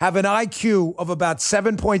too, have an IQ of about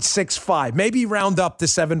 7.65, maybe round up to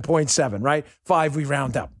 7.7, right? 5, we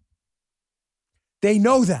round up. They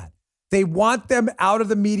know that. They want them out of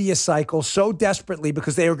the media cycle so desperately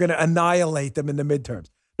because they are going to annihilate them in the midterms.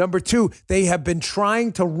 Number 2, they have been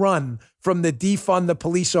trying to run from the defund the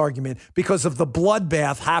police argument because of the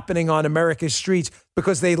bloodbath happening on America's streets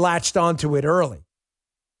because they latched onto it early.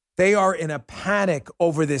 They are in a panic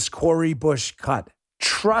over this Cori Bush cut.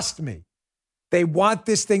 Trust me. They want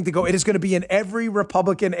this thing to go. It is going to be in every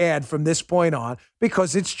Republican ad from this point on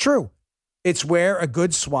because it's true. It's where a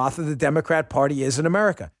good swath of the Democrat Party is in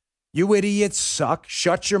America. You idiots suck.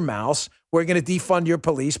 Shut your mouths. We're going to defund your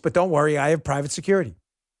police, but don't worry, I have private security.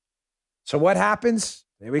 So what happens?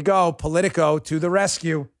 There we go. Politico to the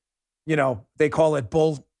rescue. You know, they call it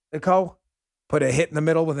Bulltico. Put a hit in the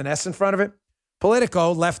middle with an S in front of it.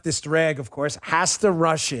 Politico, leftist rag, of course, has to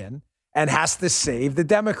rush in and has to save the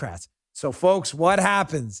Democrats. So, folks, what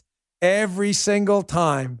happens every single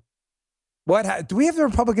time? Do we have the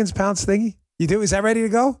Republicans pounce thingy? You do? Is that ready to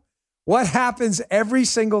go? What happens every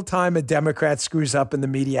single time a Democrat screws up and the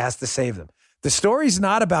media has to save them? The story's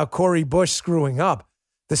not about Cori Bush screwing up.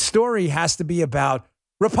 The story has to be about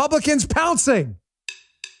Republicans pouncing.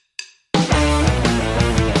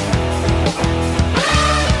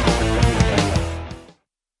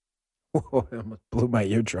 Whoa, I almost blew my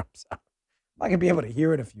eardrums out. I'm not going to be able to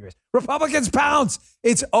hear it in a few years. Republicans pounce.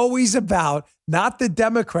 It's always about not the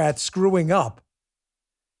Democrats screwing up.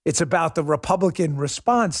 It's about the Republican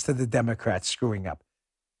response to the Democrats screwing up.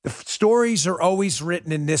 The stories are always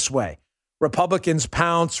written in this way. Republicans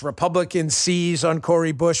pounce, Republicans seize on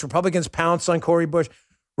Cori Bush, Republicans pounce on Cori Bush,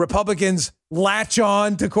 Republicans latch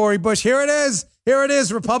on to Cori Bush. Here it is,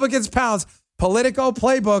 Republicans pounce. Politico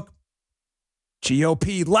playbook.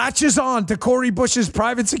 GOP latches on to Cori Bush's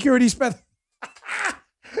private security spending.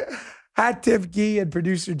 Hat tip Guy and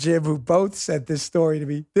producer Jim, who both sent this story to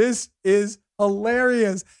me. This is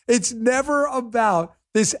hilarious. It's never about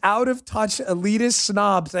this out-of-touch elitist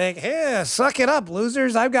snob saying, hey, suck it up,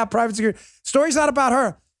 losers. I've got private security. Story's not about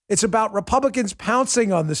her. It's about Republicans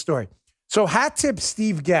pouncing on the story. So hat tip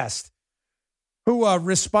Steve Guest, who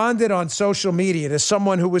responded on social media to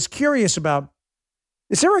someone who was curious about,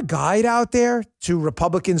 is there a guide out there to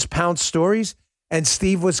Republicans pounce stories? And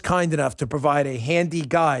Steve was kind enough to provide a handy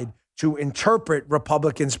guide to interpret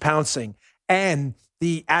Republicans pouncing and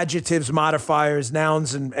the adjectives, modifiers,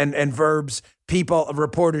 nouns, and verbs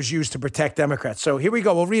reporters use to protect Democrats. So here we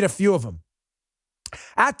go. We'll read a few of them.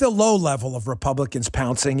 At the low level of Republicans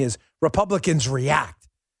pouncing is Republicans react.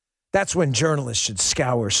 That's when journalists should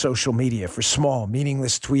scour social media for small,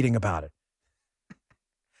 meaningless tweeting about it.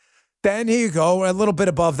 Then here you go. A little bit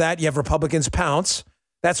above that, you have Republicans pounce.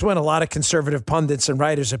 That's when a lot of conservative pundits and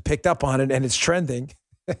writers have picked up on it and it's trending.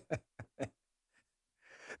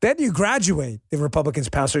 Then you graduate the Republicans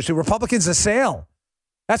pouncers to Republicans assail.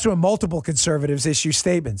 That's when multiple conservatives issue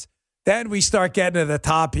statements. Then we start getting to the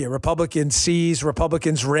top here. Republicans seize,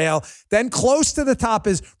 Republicans rail. Then close to the top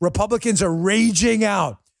is Republicans are raging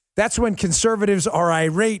out. That's when conservatives are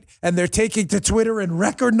irate and they're taking to Twitter in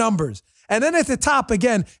record numbers. And then at the top,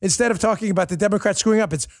 again, instead of talking about the Democrats screwing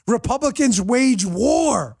up, it's Republicans wage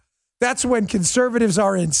war. That's when conservatives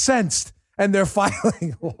are incensed and they're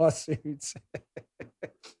filing lawsuits.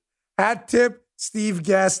 Hat tip, Steve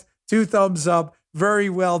Guest, 2 thumbs up. Very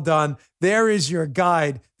well done. There is your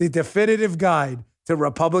guide, the definitive guide to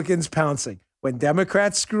Republicans pouncing. When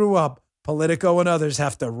Democrats screw up, Politico and others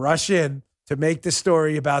have to rush in to make the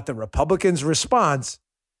story about the Republicans' response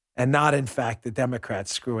and not, in fact, the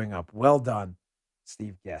Democrats screwing up. Well done,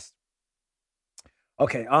 Steve Guest.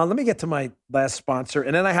 Okay, let me get to my last sponsor.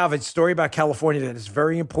 And then I have a story about California that is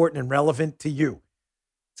very important and relevant to you.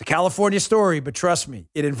 It's a California story, but trust me,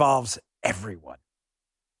 it involves everyone.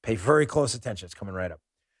 Pay very close attention. It's coming right up.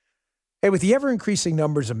 Hey, with the ever-increasing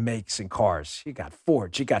numbers of makes in cars, you got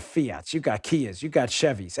Fords, you got Fiats, you got Kias, you got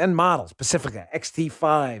Chevys, and models, Pacifica,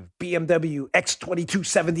 XT5, BMW,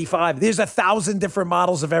 X2275. There's 1,000 different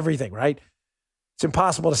models of everything, right? It's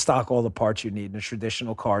impossible to stock all the parts you need in a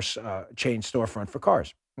traditional car chain storefront for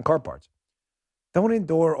cars and car parts. Don't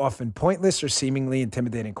endure often pointless or seemingly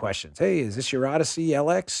intimidating questions. Hey, is this your Odyssey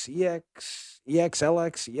LX, EX,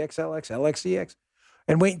 EXLX, EXLX, LXEX?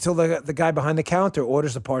 And wait until the guy behind the counter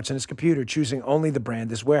orders the parts on his computer, choosing only the brand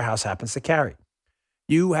his warehouse happens to carry.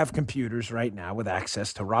 You have computers right now with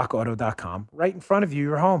access to rockauto.com right in front of you,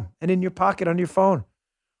 your home, and in your pocket on your phone.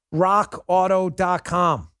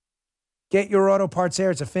 rockauto.com. Get your auto parts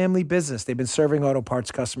there. It's a family business. They've been serving auto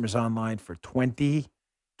parts customers online for 20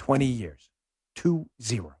 years.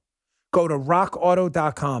 20. Go to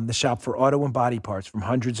rockauto.com to shop for auto and body parts from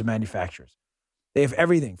hundreds of manufacturers. They have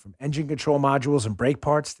everything from engine control modules and brake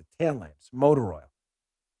parts to tail lamps, motor oil,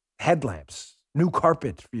 headlamps, new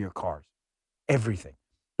carpet for your cars, everything.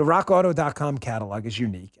 The rockauto.com catalog is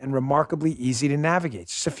unique and remarkably easy to navigate.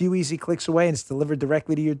 Just a few easy clicks away and it's delivered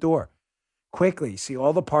directly to your door. Quickly see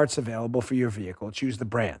all the parts available for your vehicle. Choose the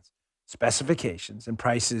brands, specifications, and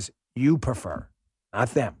prices you prefer, not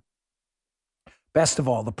them. Best of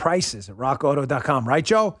all, the prices at rockauto.com. Right,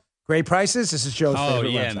 Joe? Great prices. This is Joe's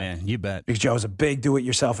favorite website. Man. You bet. Because Joe's a big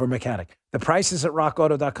do-it-yourselfer mechanic. The prices at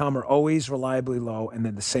rockauto.com are always reliably low, and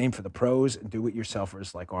then the same for the pros and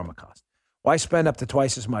do-it-yourselfers like Armacost. Why spend up to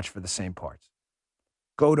twice as much for the same parts?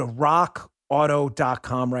 Go to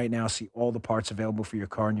rockauto.com right now. See all the parts available for your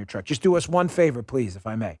car and your truck. Just do us one favor, please, if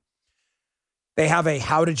I may. They have a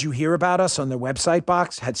How Did You Hear About Us on their website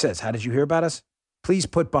box. It says, How did you hear about us? Please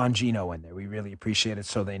put Bongino in there. We really appreciate it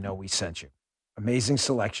so they know we sent you. Amazing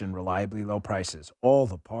selection, reliably low prices. All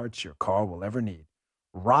the parts your car will ever need.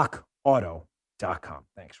 rockauto.com.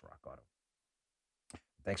 Thanks, Rock Auto.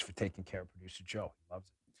 Thanks for taking care of producer Joe. He loves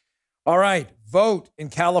it. All right, vote in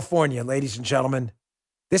California, ladies and gentlemen.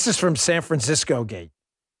 This is from San Francisco Gate.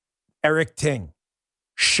 Eric Ting.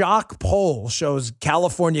 Shock poll shows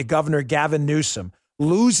California Governor Gavin Newsom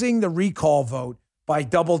losing the recall vote by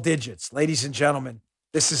double digits. Ladies and gentlemen,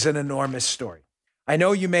 this is an enormous story. I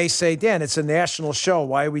know you may say, Dan, it's a national show.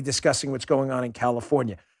 Why are we discussing what's going on in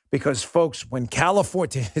California? Because, folks, when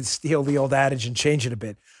California, to steal the old adage and change it a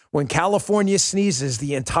bit, When California sneezes,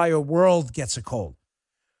 the entire world gets a cold.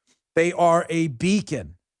 They are a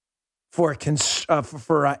beacon for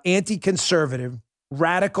anti-conservative,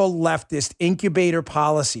 radical leftist incubator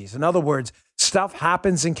policies. In other words, stuff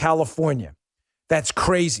happens in California that's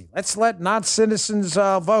crazy. Let's let non-citizens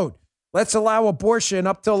vote. Let's allow abortion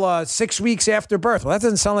up till 6 weeks after birth. Well, that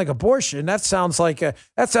doesn't sound like abortion. That sounds like an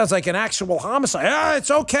actual homicide.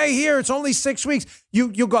 It's okay here. It's only 6 weeks.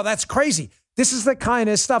 You go, that's crazy. This is the kind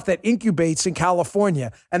of stuff that incubates in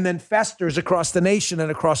California and then festers across the nation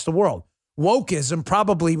and across the world. Wokeism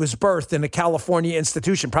probably was birthed in a California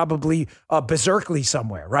institution, probably berserkly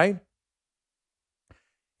somewhere, right?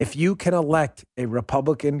 If you can elect a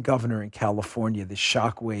Republican governor in California, the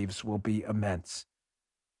shockwaves will be immense.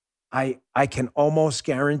 I can almost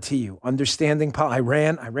guarantee you, understanding, I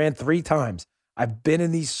ran 3 times. I've been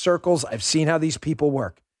in these circles. I've seen how these people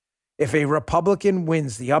work. If a Republican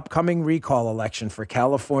wins the upcoming recall election for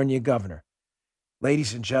California governor,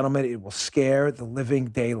 ladies and gentlemen, it will scare the living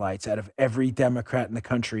daylights out of every Democrat in the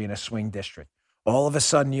country in a swing district. All of a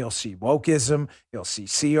sudden, you'll see wokeism, you'll see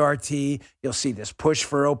CRT, you'll see this push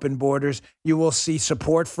for open borders. You will see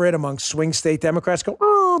support for it among swing state Democrats go,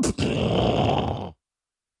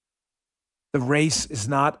 The race is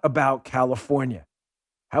not about California.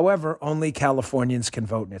 However, only Californians can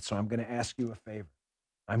vote in it. So I'm going to ask you a favor.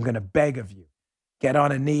 I'm going to beg of you. Get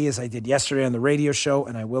on a knee as I did yesterday on the radio show,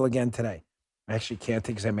 and I will again today. I actually can't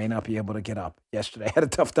because I may not be able to get up. Yesterday, I had a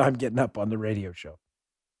tough time getting up on the radio show.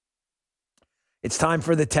 It's time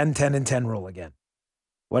for the 10, 10, and 10 rule again.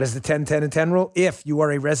 What is the 10, 10, and 10 rule? If you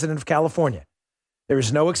are a resident of California, there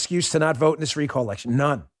is no excuse to not vote in this recall election.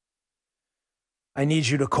 None. I need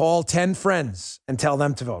you to call 10 friends and tell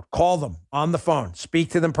them to vote. Call them on the phone. Speak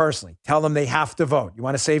to them personally. Tell them they have to vote. You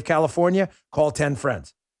want to save California? Call 10 friends.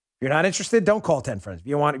 If you're not interested, don't call 10 friends. If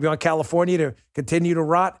you want California to continue to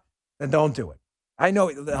rot, then don't do it. I know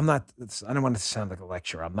I don't want to sound like a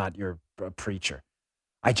lecturer. I'm not your preacher.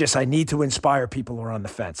 I need to inspire people who are on the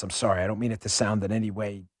fence. I'm sorry. I don't mean it to sound in any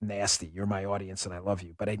way nasty. You're my audience and I love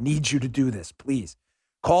you. But I need you to do this, please.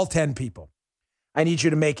 Call 10 people. I need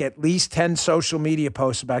you to make at least 10 social media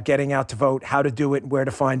posts about getting out to vote, how to do it, and where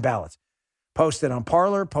to find ballots. Post it on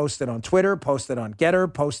Parler, post it on Twitter, post it on Getter,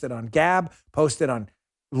 post it on Gab, post it on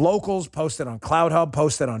Locals, post it on CloudHub,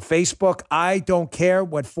 post it on Facebook. I don't care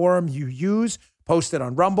what forum you use. Post it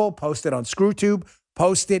on Rumble, post it on ScrewTube,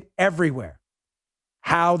 post it everywhere.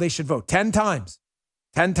 How they should vote. 10 times.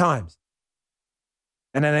 10 times.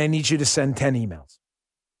 And then I need you to send 10 emails.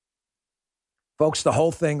 Folks, the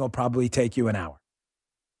whole thing will probably take you an hour.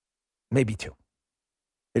 Maybe 2.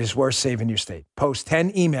 It is worth saving your state. Post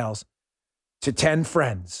 10 emails to 10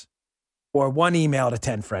 friends or 1 email to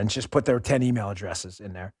 10 friends. Just put their 10 email addresses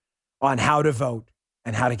in there on how to vote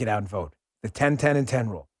and how to get out and vote. The 10, 10, and 10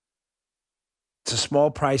 rule. It's a small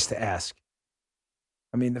price to ask.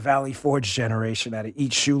 I mean, the Valley Forge generation had to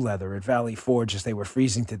eat shoe leather at Valley Forge as they were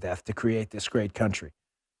freezing to death to create this great country.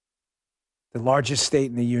 The largest state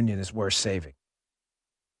in the union is worth saving.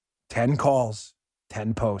 10 calls,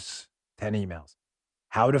 10 posts, 10 emails.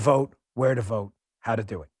 How to vote, where to vote, how to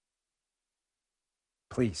do it.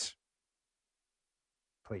 Please.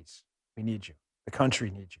 Please. We need you. The country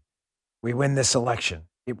needs you. We win this election,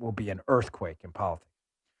 it will be an earthquake in politics.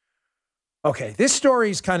 Okay, this story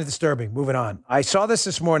is kind of disturbing. Moving on. I saw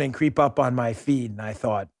this morning creep up on my feed, and I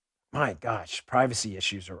thought, my gosh, privacy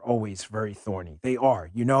issues are always very thorny. They are.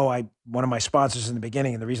 You know, one of my sponsors in the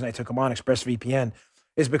beginning, and the reason I took them on, ExpressVPN,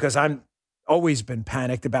 is because I'm always been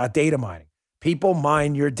panicked about data mining. People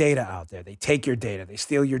mine your data out there. They take your data. They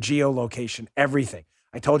steal your geolocation, everything.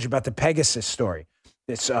 I told you about the Pegasus story,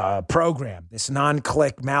 this program, this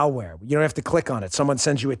non-click malware. You don't have to click on it. Someone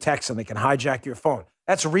sends you a text and they can hijack your phone.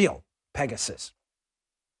 That's real. Pegasus.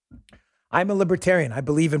 I'm a libertarian. I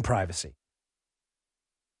believe in privacy.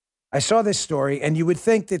 I saw this story, and you would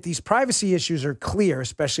think that these privacy issues are clear,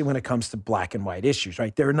 especially when it comes to black and white issues,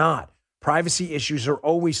 right? They're not. Privacy issues are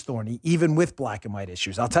always thorny, even with black and white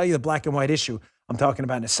issues. I'll tell you the black and white issue I'm talking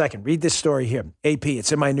about in a second. Read this story here. AP,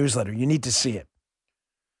 it's in my newsletter. You need to see it.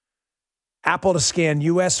 Apple to scan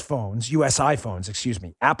U.S.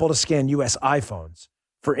 iPhones, Apple to scan U.S. iPhones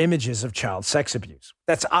for images of child sex abuse.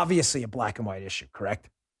 That's obviously a black and white issue, correct?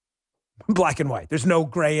 Black and white. There's no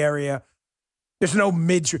gray area. There's no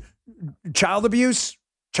child abuse,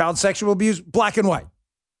 child sexual abuse, black and white.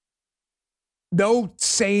 No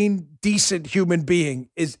sane, decent human being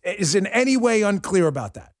is in any way unclear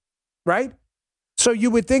about that, right? So you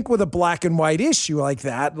would think with a black and white issue like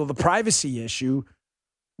that, well, the privacy issue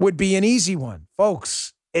would be an easy one.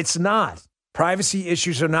 Folks, it's not. Privacy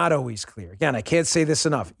issues are not always clear. Again, I can't say this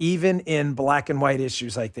enough, even in black and white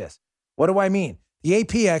issues like this. What do I mean? The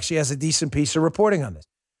AP actually has a decent piece of reporting on this.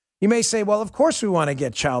 You may say, well, of course we want to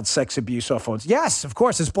get child sex abuse off phones. Yes, of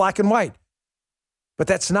course, it's black and white. But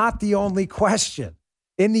that's not the only question.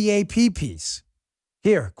 In the AP piece,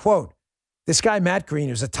 here, quote, this guy, Matt Green,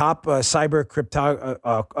 who's a top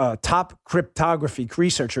top cryptography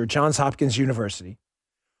researcher at Johns Hopkins University,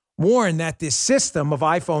 warned that this system of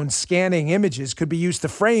iPhone scanning images could be used to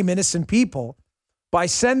frame innocent people by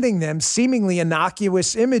sending them seemingly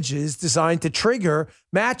innocuous images designed to trigger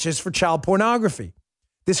matches for child pornography.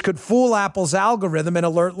 This could fool Apple's algorithm and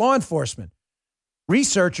alert law enforcement.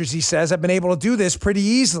 Researchers, he says, have been able to do this pretty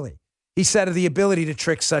easily. He said of the ability to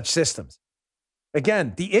trick such systems.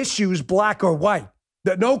 Again, the issue is black or white.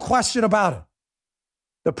 No question about it.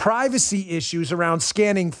 The privacy issues around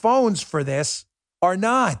scanning phones for this are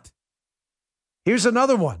not. Here's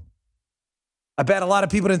another one. I bet a lot of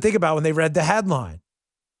people didn't think about when they read the headline.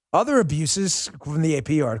 Other abuses from the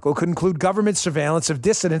AP article could include government surveillance of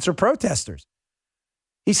dissidents or protesters.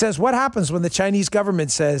 He says, what happens when the Chinese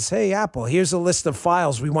government says, hey, Apple, here's a list of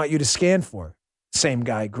files we want you to scan for? Same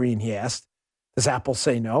guy, Green, he asked. Does Apple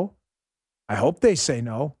say no? I hope they say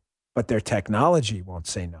no, but their technology won't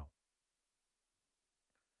say no.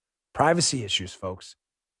 Privacy issues, folks,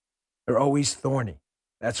 they're always thorny.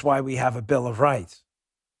 That's why we have a Bill of Rights.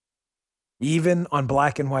 Even on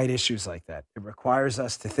black and white issues like that, it requires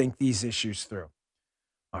us to think these issues through.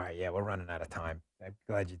 All right, yeah, we're running out of time. I'm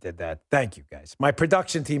glad you did that. Thank you, guys. My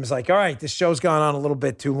production team is like, all right, this show's gone on a little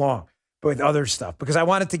bit too long with other stuff because I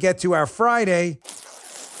wanted to get to our Friday.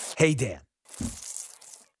 Hey, Dan.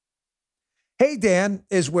 Hey, Dan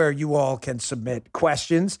is where you all can submit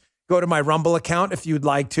questions. Go to my Rumble account if you'd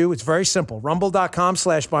like to. It's very simple.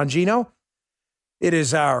 Rumble.com/Bongino. It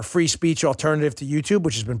is our free speech alternative to YouTube,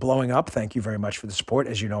 which has been blowing up. Thank you very much for the support.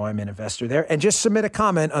 As you know, I'm an investor there. And just submit a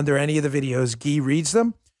comment under any of the videos. Guy reads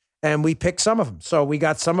them, and we pick some of them. So we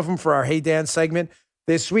got some of them for our Hey, Dan segment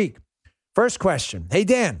this week. First question. Hey,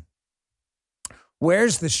 Dan,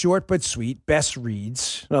 where's the short but sweet best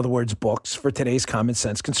reads, in other words, books, for today's common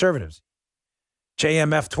sense conservatives?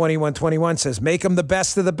 JMF2121 says, make them the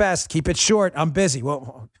best of the best. Keep it short. I'm busy.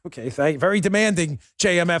 Well, okay, very demanding,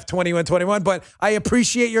 JMF2121, but I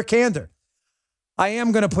appreciate your candor. I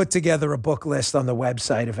am going to put together a book list on the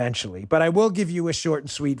website eventually, but I will give you a short and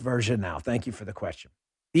sweet version now. Thank you for the question.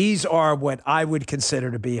 These are what I would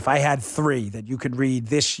consider to be, if I had 3 that you could read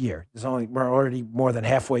this year, we're already more than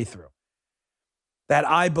halfway through, that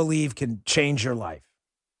I believe can change your life.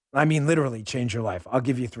 I mean, literally change your life. I'll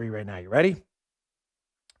give you 3 right now. You ready?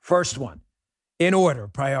 First one, in order,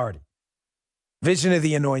 priority. Vision of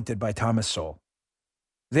the Anointed by Thomas Sowell.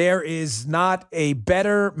 There is not a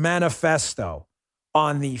better manifesto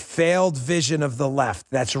on the failed vision of the left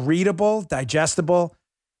that's readable, digestible,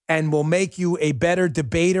 and will make you a better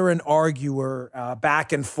debater and arguer,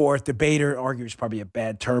 back and forth. Debater, arguer is probably a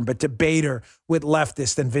bad term, but debater with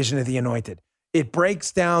leftists than Vision of the Anointed. It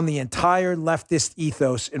breaks down the entire leftist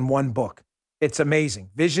ethos in one book. It's amazing.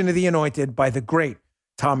 Vision of the Anointed by the great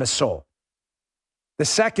Thomas Sowell. The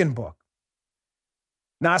second book,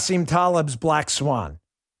 Nassim Taleb's Black Swan.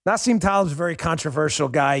 Nassim Taleb's a very controversial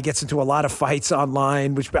guy. He gets into a lot of fights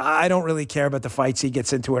online, which I don't really care about the fights he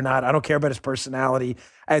gets into or not. I don't care about his personality.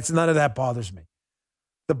 None of that bothers me.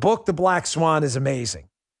 The book, The Black Swan, is amazing.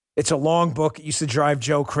 It's a long book. It used to drive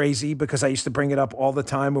Joe crazy because I used to bring it up all the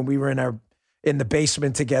time when we were in the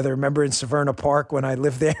basement together. Remember in Severna Park when I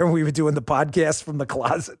lived there and we were doing the podcast from the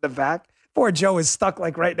closet in the back? Poor Joe is stuck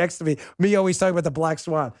like right next to me. Me always talking about the Black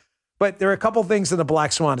Swan. But there are a couple things in the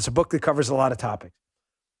Black Swan. It's a book that covers a lot of topics.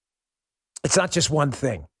 It's not just one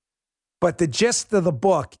thing. But the gist of the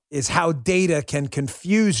book is how data can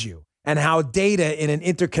confuse you and how data in an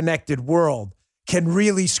interconnected world can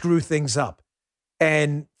really screw things up.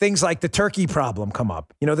 And things like the turkey problem come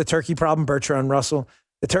up. You know the turkey problem, Bertrand Russell?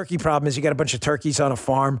 The turkey problem is you got a bunch of turkeys on a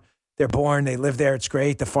farm. They're born, they live there, it's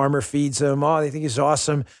great. The farmer feeds them. Oh, they think it's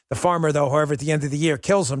awesome. The farmer, though, however, at the end of the year,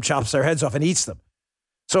 kills them, chops their heads off, and eats them.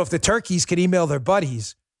 So if the turkeys could email their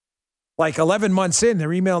buddies, like 11 months in,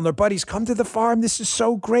 they're emailing their buddies, come to the farm. This is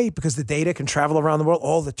so great because the data can travel around the world.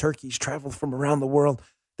 All the turkeys travel from around the world.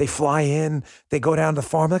 They fly in, they go down to the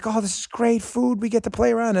farm, like, oh, this is great food. We get to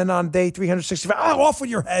play around. And on day 365, off with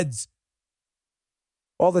your heads.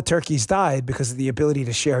 All the turkeys died because of the ability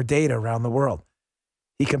to share data around the world.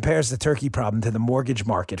 He compares the turkey problem to the mortgage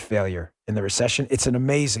market failure in the recession. It's an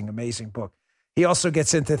amazing, amazing book. He also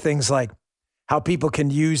gets into things like how people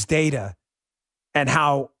can use data and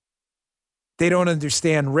how they don't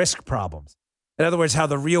understand risk problems. In other words, how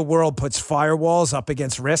the real world puts firewalls up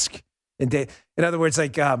against risk In other words,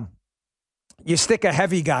 like you stick a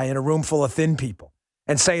heavy guy in a room full of thin people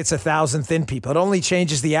and say it's 1,000 thin people. It only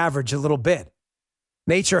changes the average a little bit.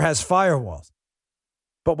 Nature has firewalls.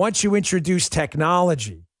 But once you introduce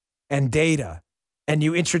technology and data and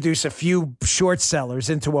you introduce a few short sellers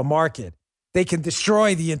into a market, they can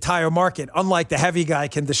destroy the entire market, unlike the heavy guy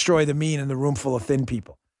can destroy the mean in the room full of thin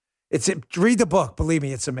people. Read the book. Believe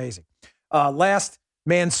me, it's amazing. Last,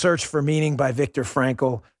 Man's Search for Meaning by Viktor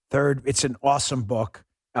Frankl. Third, it's an awesome book,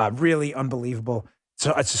 really unbelievable.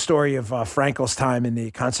 So it's a story of Frankl's time in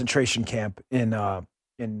the concentration camp in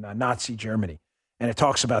Nazi Germany. And it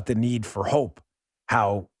talks about the need for hope,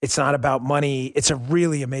 how it's not about money. It's a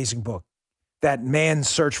really amazing book. That Man's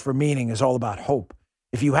Search for Meaning is all about hope.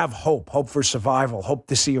 If you have hope for survival, hope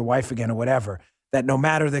to see your wife again or whatever, that no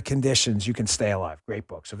matter the conditions, you can stay alive. Great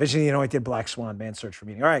book. So Vision, I did Black Swan, Man's Search for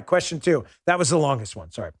Meaning. All right, question 2. That was the longest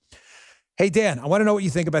one. Sorry. Hey, Dan, I want to know what you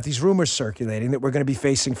think about these rumors circulating that we're going to be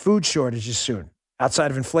facing food shortages soon.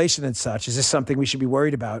 Outside of inflation and such, is this something we should be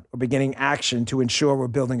worried about or beginning action to ensure we're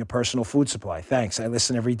building a personal food supply? Thanks. I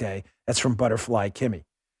listen every day. That's from Butterfly Kimmy.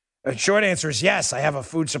 The short answer is yes. I have a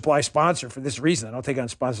food supply sponsor for this reason. I don't take on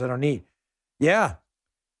sponsors I don't need. Yeah.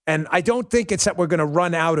 And I don't think it's that we're going to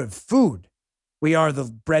run out of food. We are the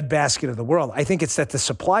breadbasket of the world. I think it's that the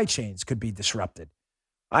supply chains could be disrupted.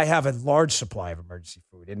 I have a large supply of emergency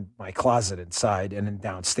food in my closet inside and in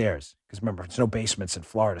downstairs. Because remember, there's no basements in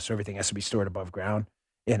Florida, so everything has to be stored above ground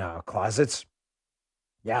in closets.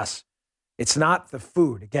 Yes. It's not the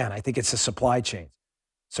food. Again, I think it's the supply chains.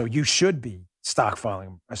 So you should be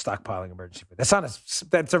stockpiling emergency food.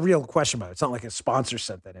 That's a real question about it. It's not like a sponsor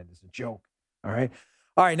sent that in. It's a joke. All right.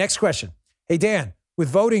 All right. Next question. Hey, Dan, with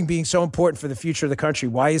voting being so important for the future of the country,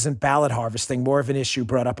 why isn't ballot harvesting more of an issue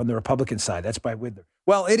brought up on the Republican side? That's by Widler.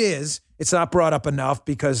 Well, it is. It's not brought up enough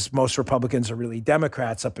because most Republicans are really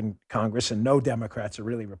Democrats up in Congress and no Democrats are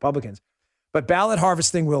really Republicans. But ballot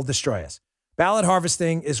harvesting will destroy us. Ballot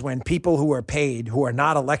harvesting is when people who are paid, who are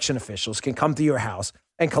not election officials, can come to your house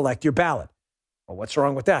and collect your ballot. Well, what's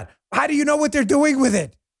wrong with that? How do you know what they're doing with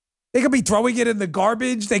it? They could be throwing it in the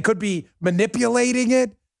garbage. They could be manipulating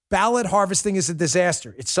it. Ballot harvesting is a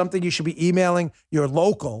disaster. It's something you should be emailing your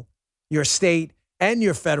local, your state, and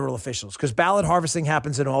your federal officials because ballot harvesting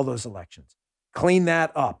happens in all those elections. Clean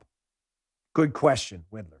that up. Good question,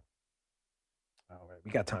 Widler. All right,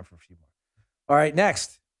 we got time for a few more. All right,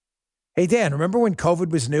 next. Hey, Dan, remember when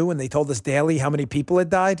COVID was new and they told us daily how many people had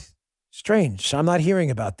died? Strange. I'm not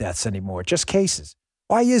hearing about deaths anymore, just cases.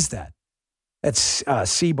 Why is that? That's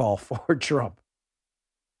C-ball for Trump.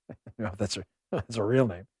 No, that's a real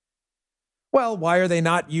name. Well, why are they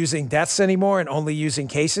not using deaths anymore and only using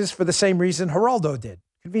cases? For the same reason Geraldo did.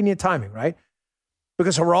 Convenient timing, right?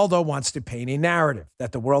 Because Geraldo wants to paint a narrative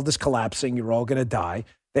that the world is collapsing, you're all going to die,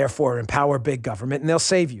 therefore empower big government, and they'll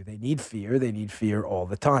save you. They need fear all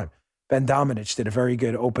the time. Ben Domenech did a very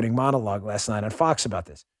good opening monologue last night on Fox about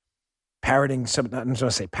this. Parroting, I'm going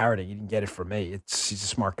to say parroting, you didn't get it from me. He's a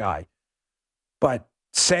smart guy. But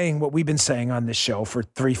saying what we've been saying on this show for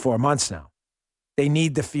 3-4 months now. They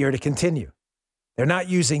need the fear to continue. They're not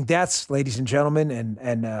using deaths, ladies and gentlemen,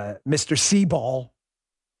 and Mr. Seaball,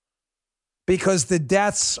 because the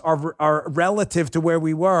deaths are relative to where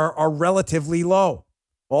we were, are relatively low.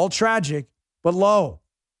 All tragic, but low.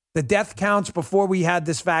 The death counts before we had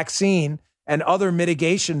this vaccine and other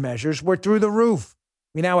mitigation measures were through the roof.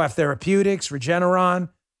 We now have therapeutics, Regeneron,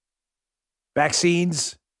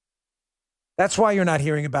 vaccines. That's why you're not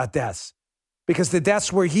hearing about deaths, because the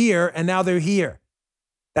deaths were here and now they're here.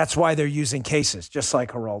 That's why they're using cases, just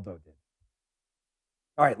like Geraldo did.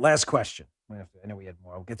 All right, last question. I know we had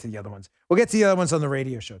more. We'll get to the other ones. We'll get to the other ones on the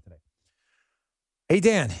radio show today. Hey,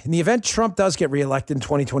 Dan, in the event Trump does get reelected in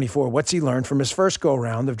 2024, what's he learned from his first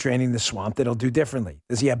go-around of draining the swamp that he'll do differently?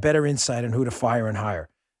 Does he have better insight on who to fire and hire?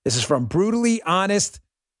 This is from Brutally Honest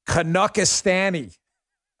Canuckistani.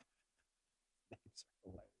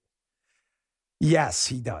 Yes,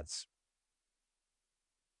 he does.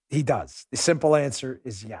 He does. The simple answer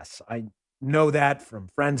is yes. I know that from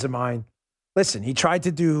friends of mine. Listen, he tried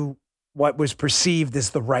to do what was perceived as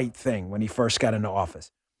the right thing when he first got into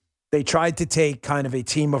office. They tried to take kind of a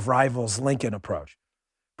team of rivals Lincoln approach.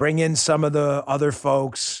 Bring in some of the other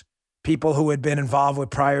folks, people who had been involved with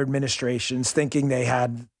prior administrations, thinking they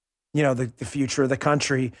had, the future of the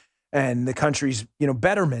country and the country's,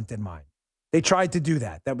 betterment in mind. They tried to do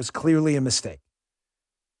that. That was clearly a mistake.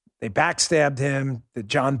 They backstabbed him, the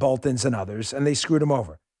John Boltons and others, and they screwed him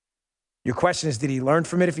over. Your question is, did he learn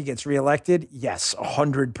from it if he gets reelected? Yes,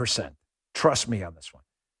 100%. Trust me on this one.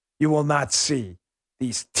 You will not see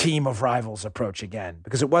these team of rivals approach again,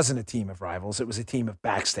 because it wasn't a team of rivals. It was a team of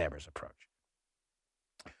backstabbers approach.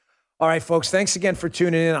 All right, folks, thanks again for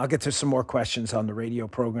tuning in. I'll get to some more questions on the radio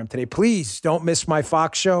program today. Please don't miss my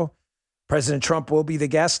Fox show. President Trump will be the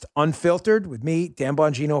guest, Unfiltered, with me, Dan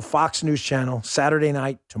Bongino, Fox News Channel, Saturday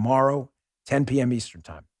night, tomorrow, 10 p.m. Eastern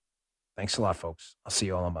Time. Thanks a lot, folks. I'll see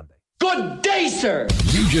you all on Monday. Good day, sir.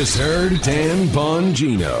 You just heard Dan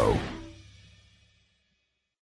Bongino.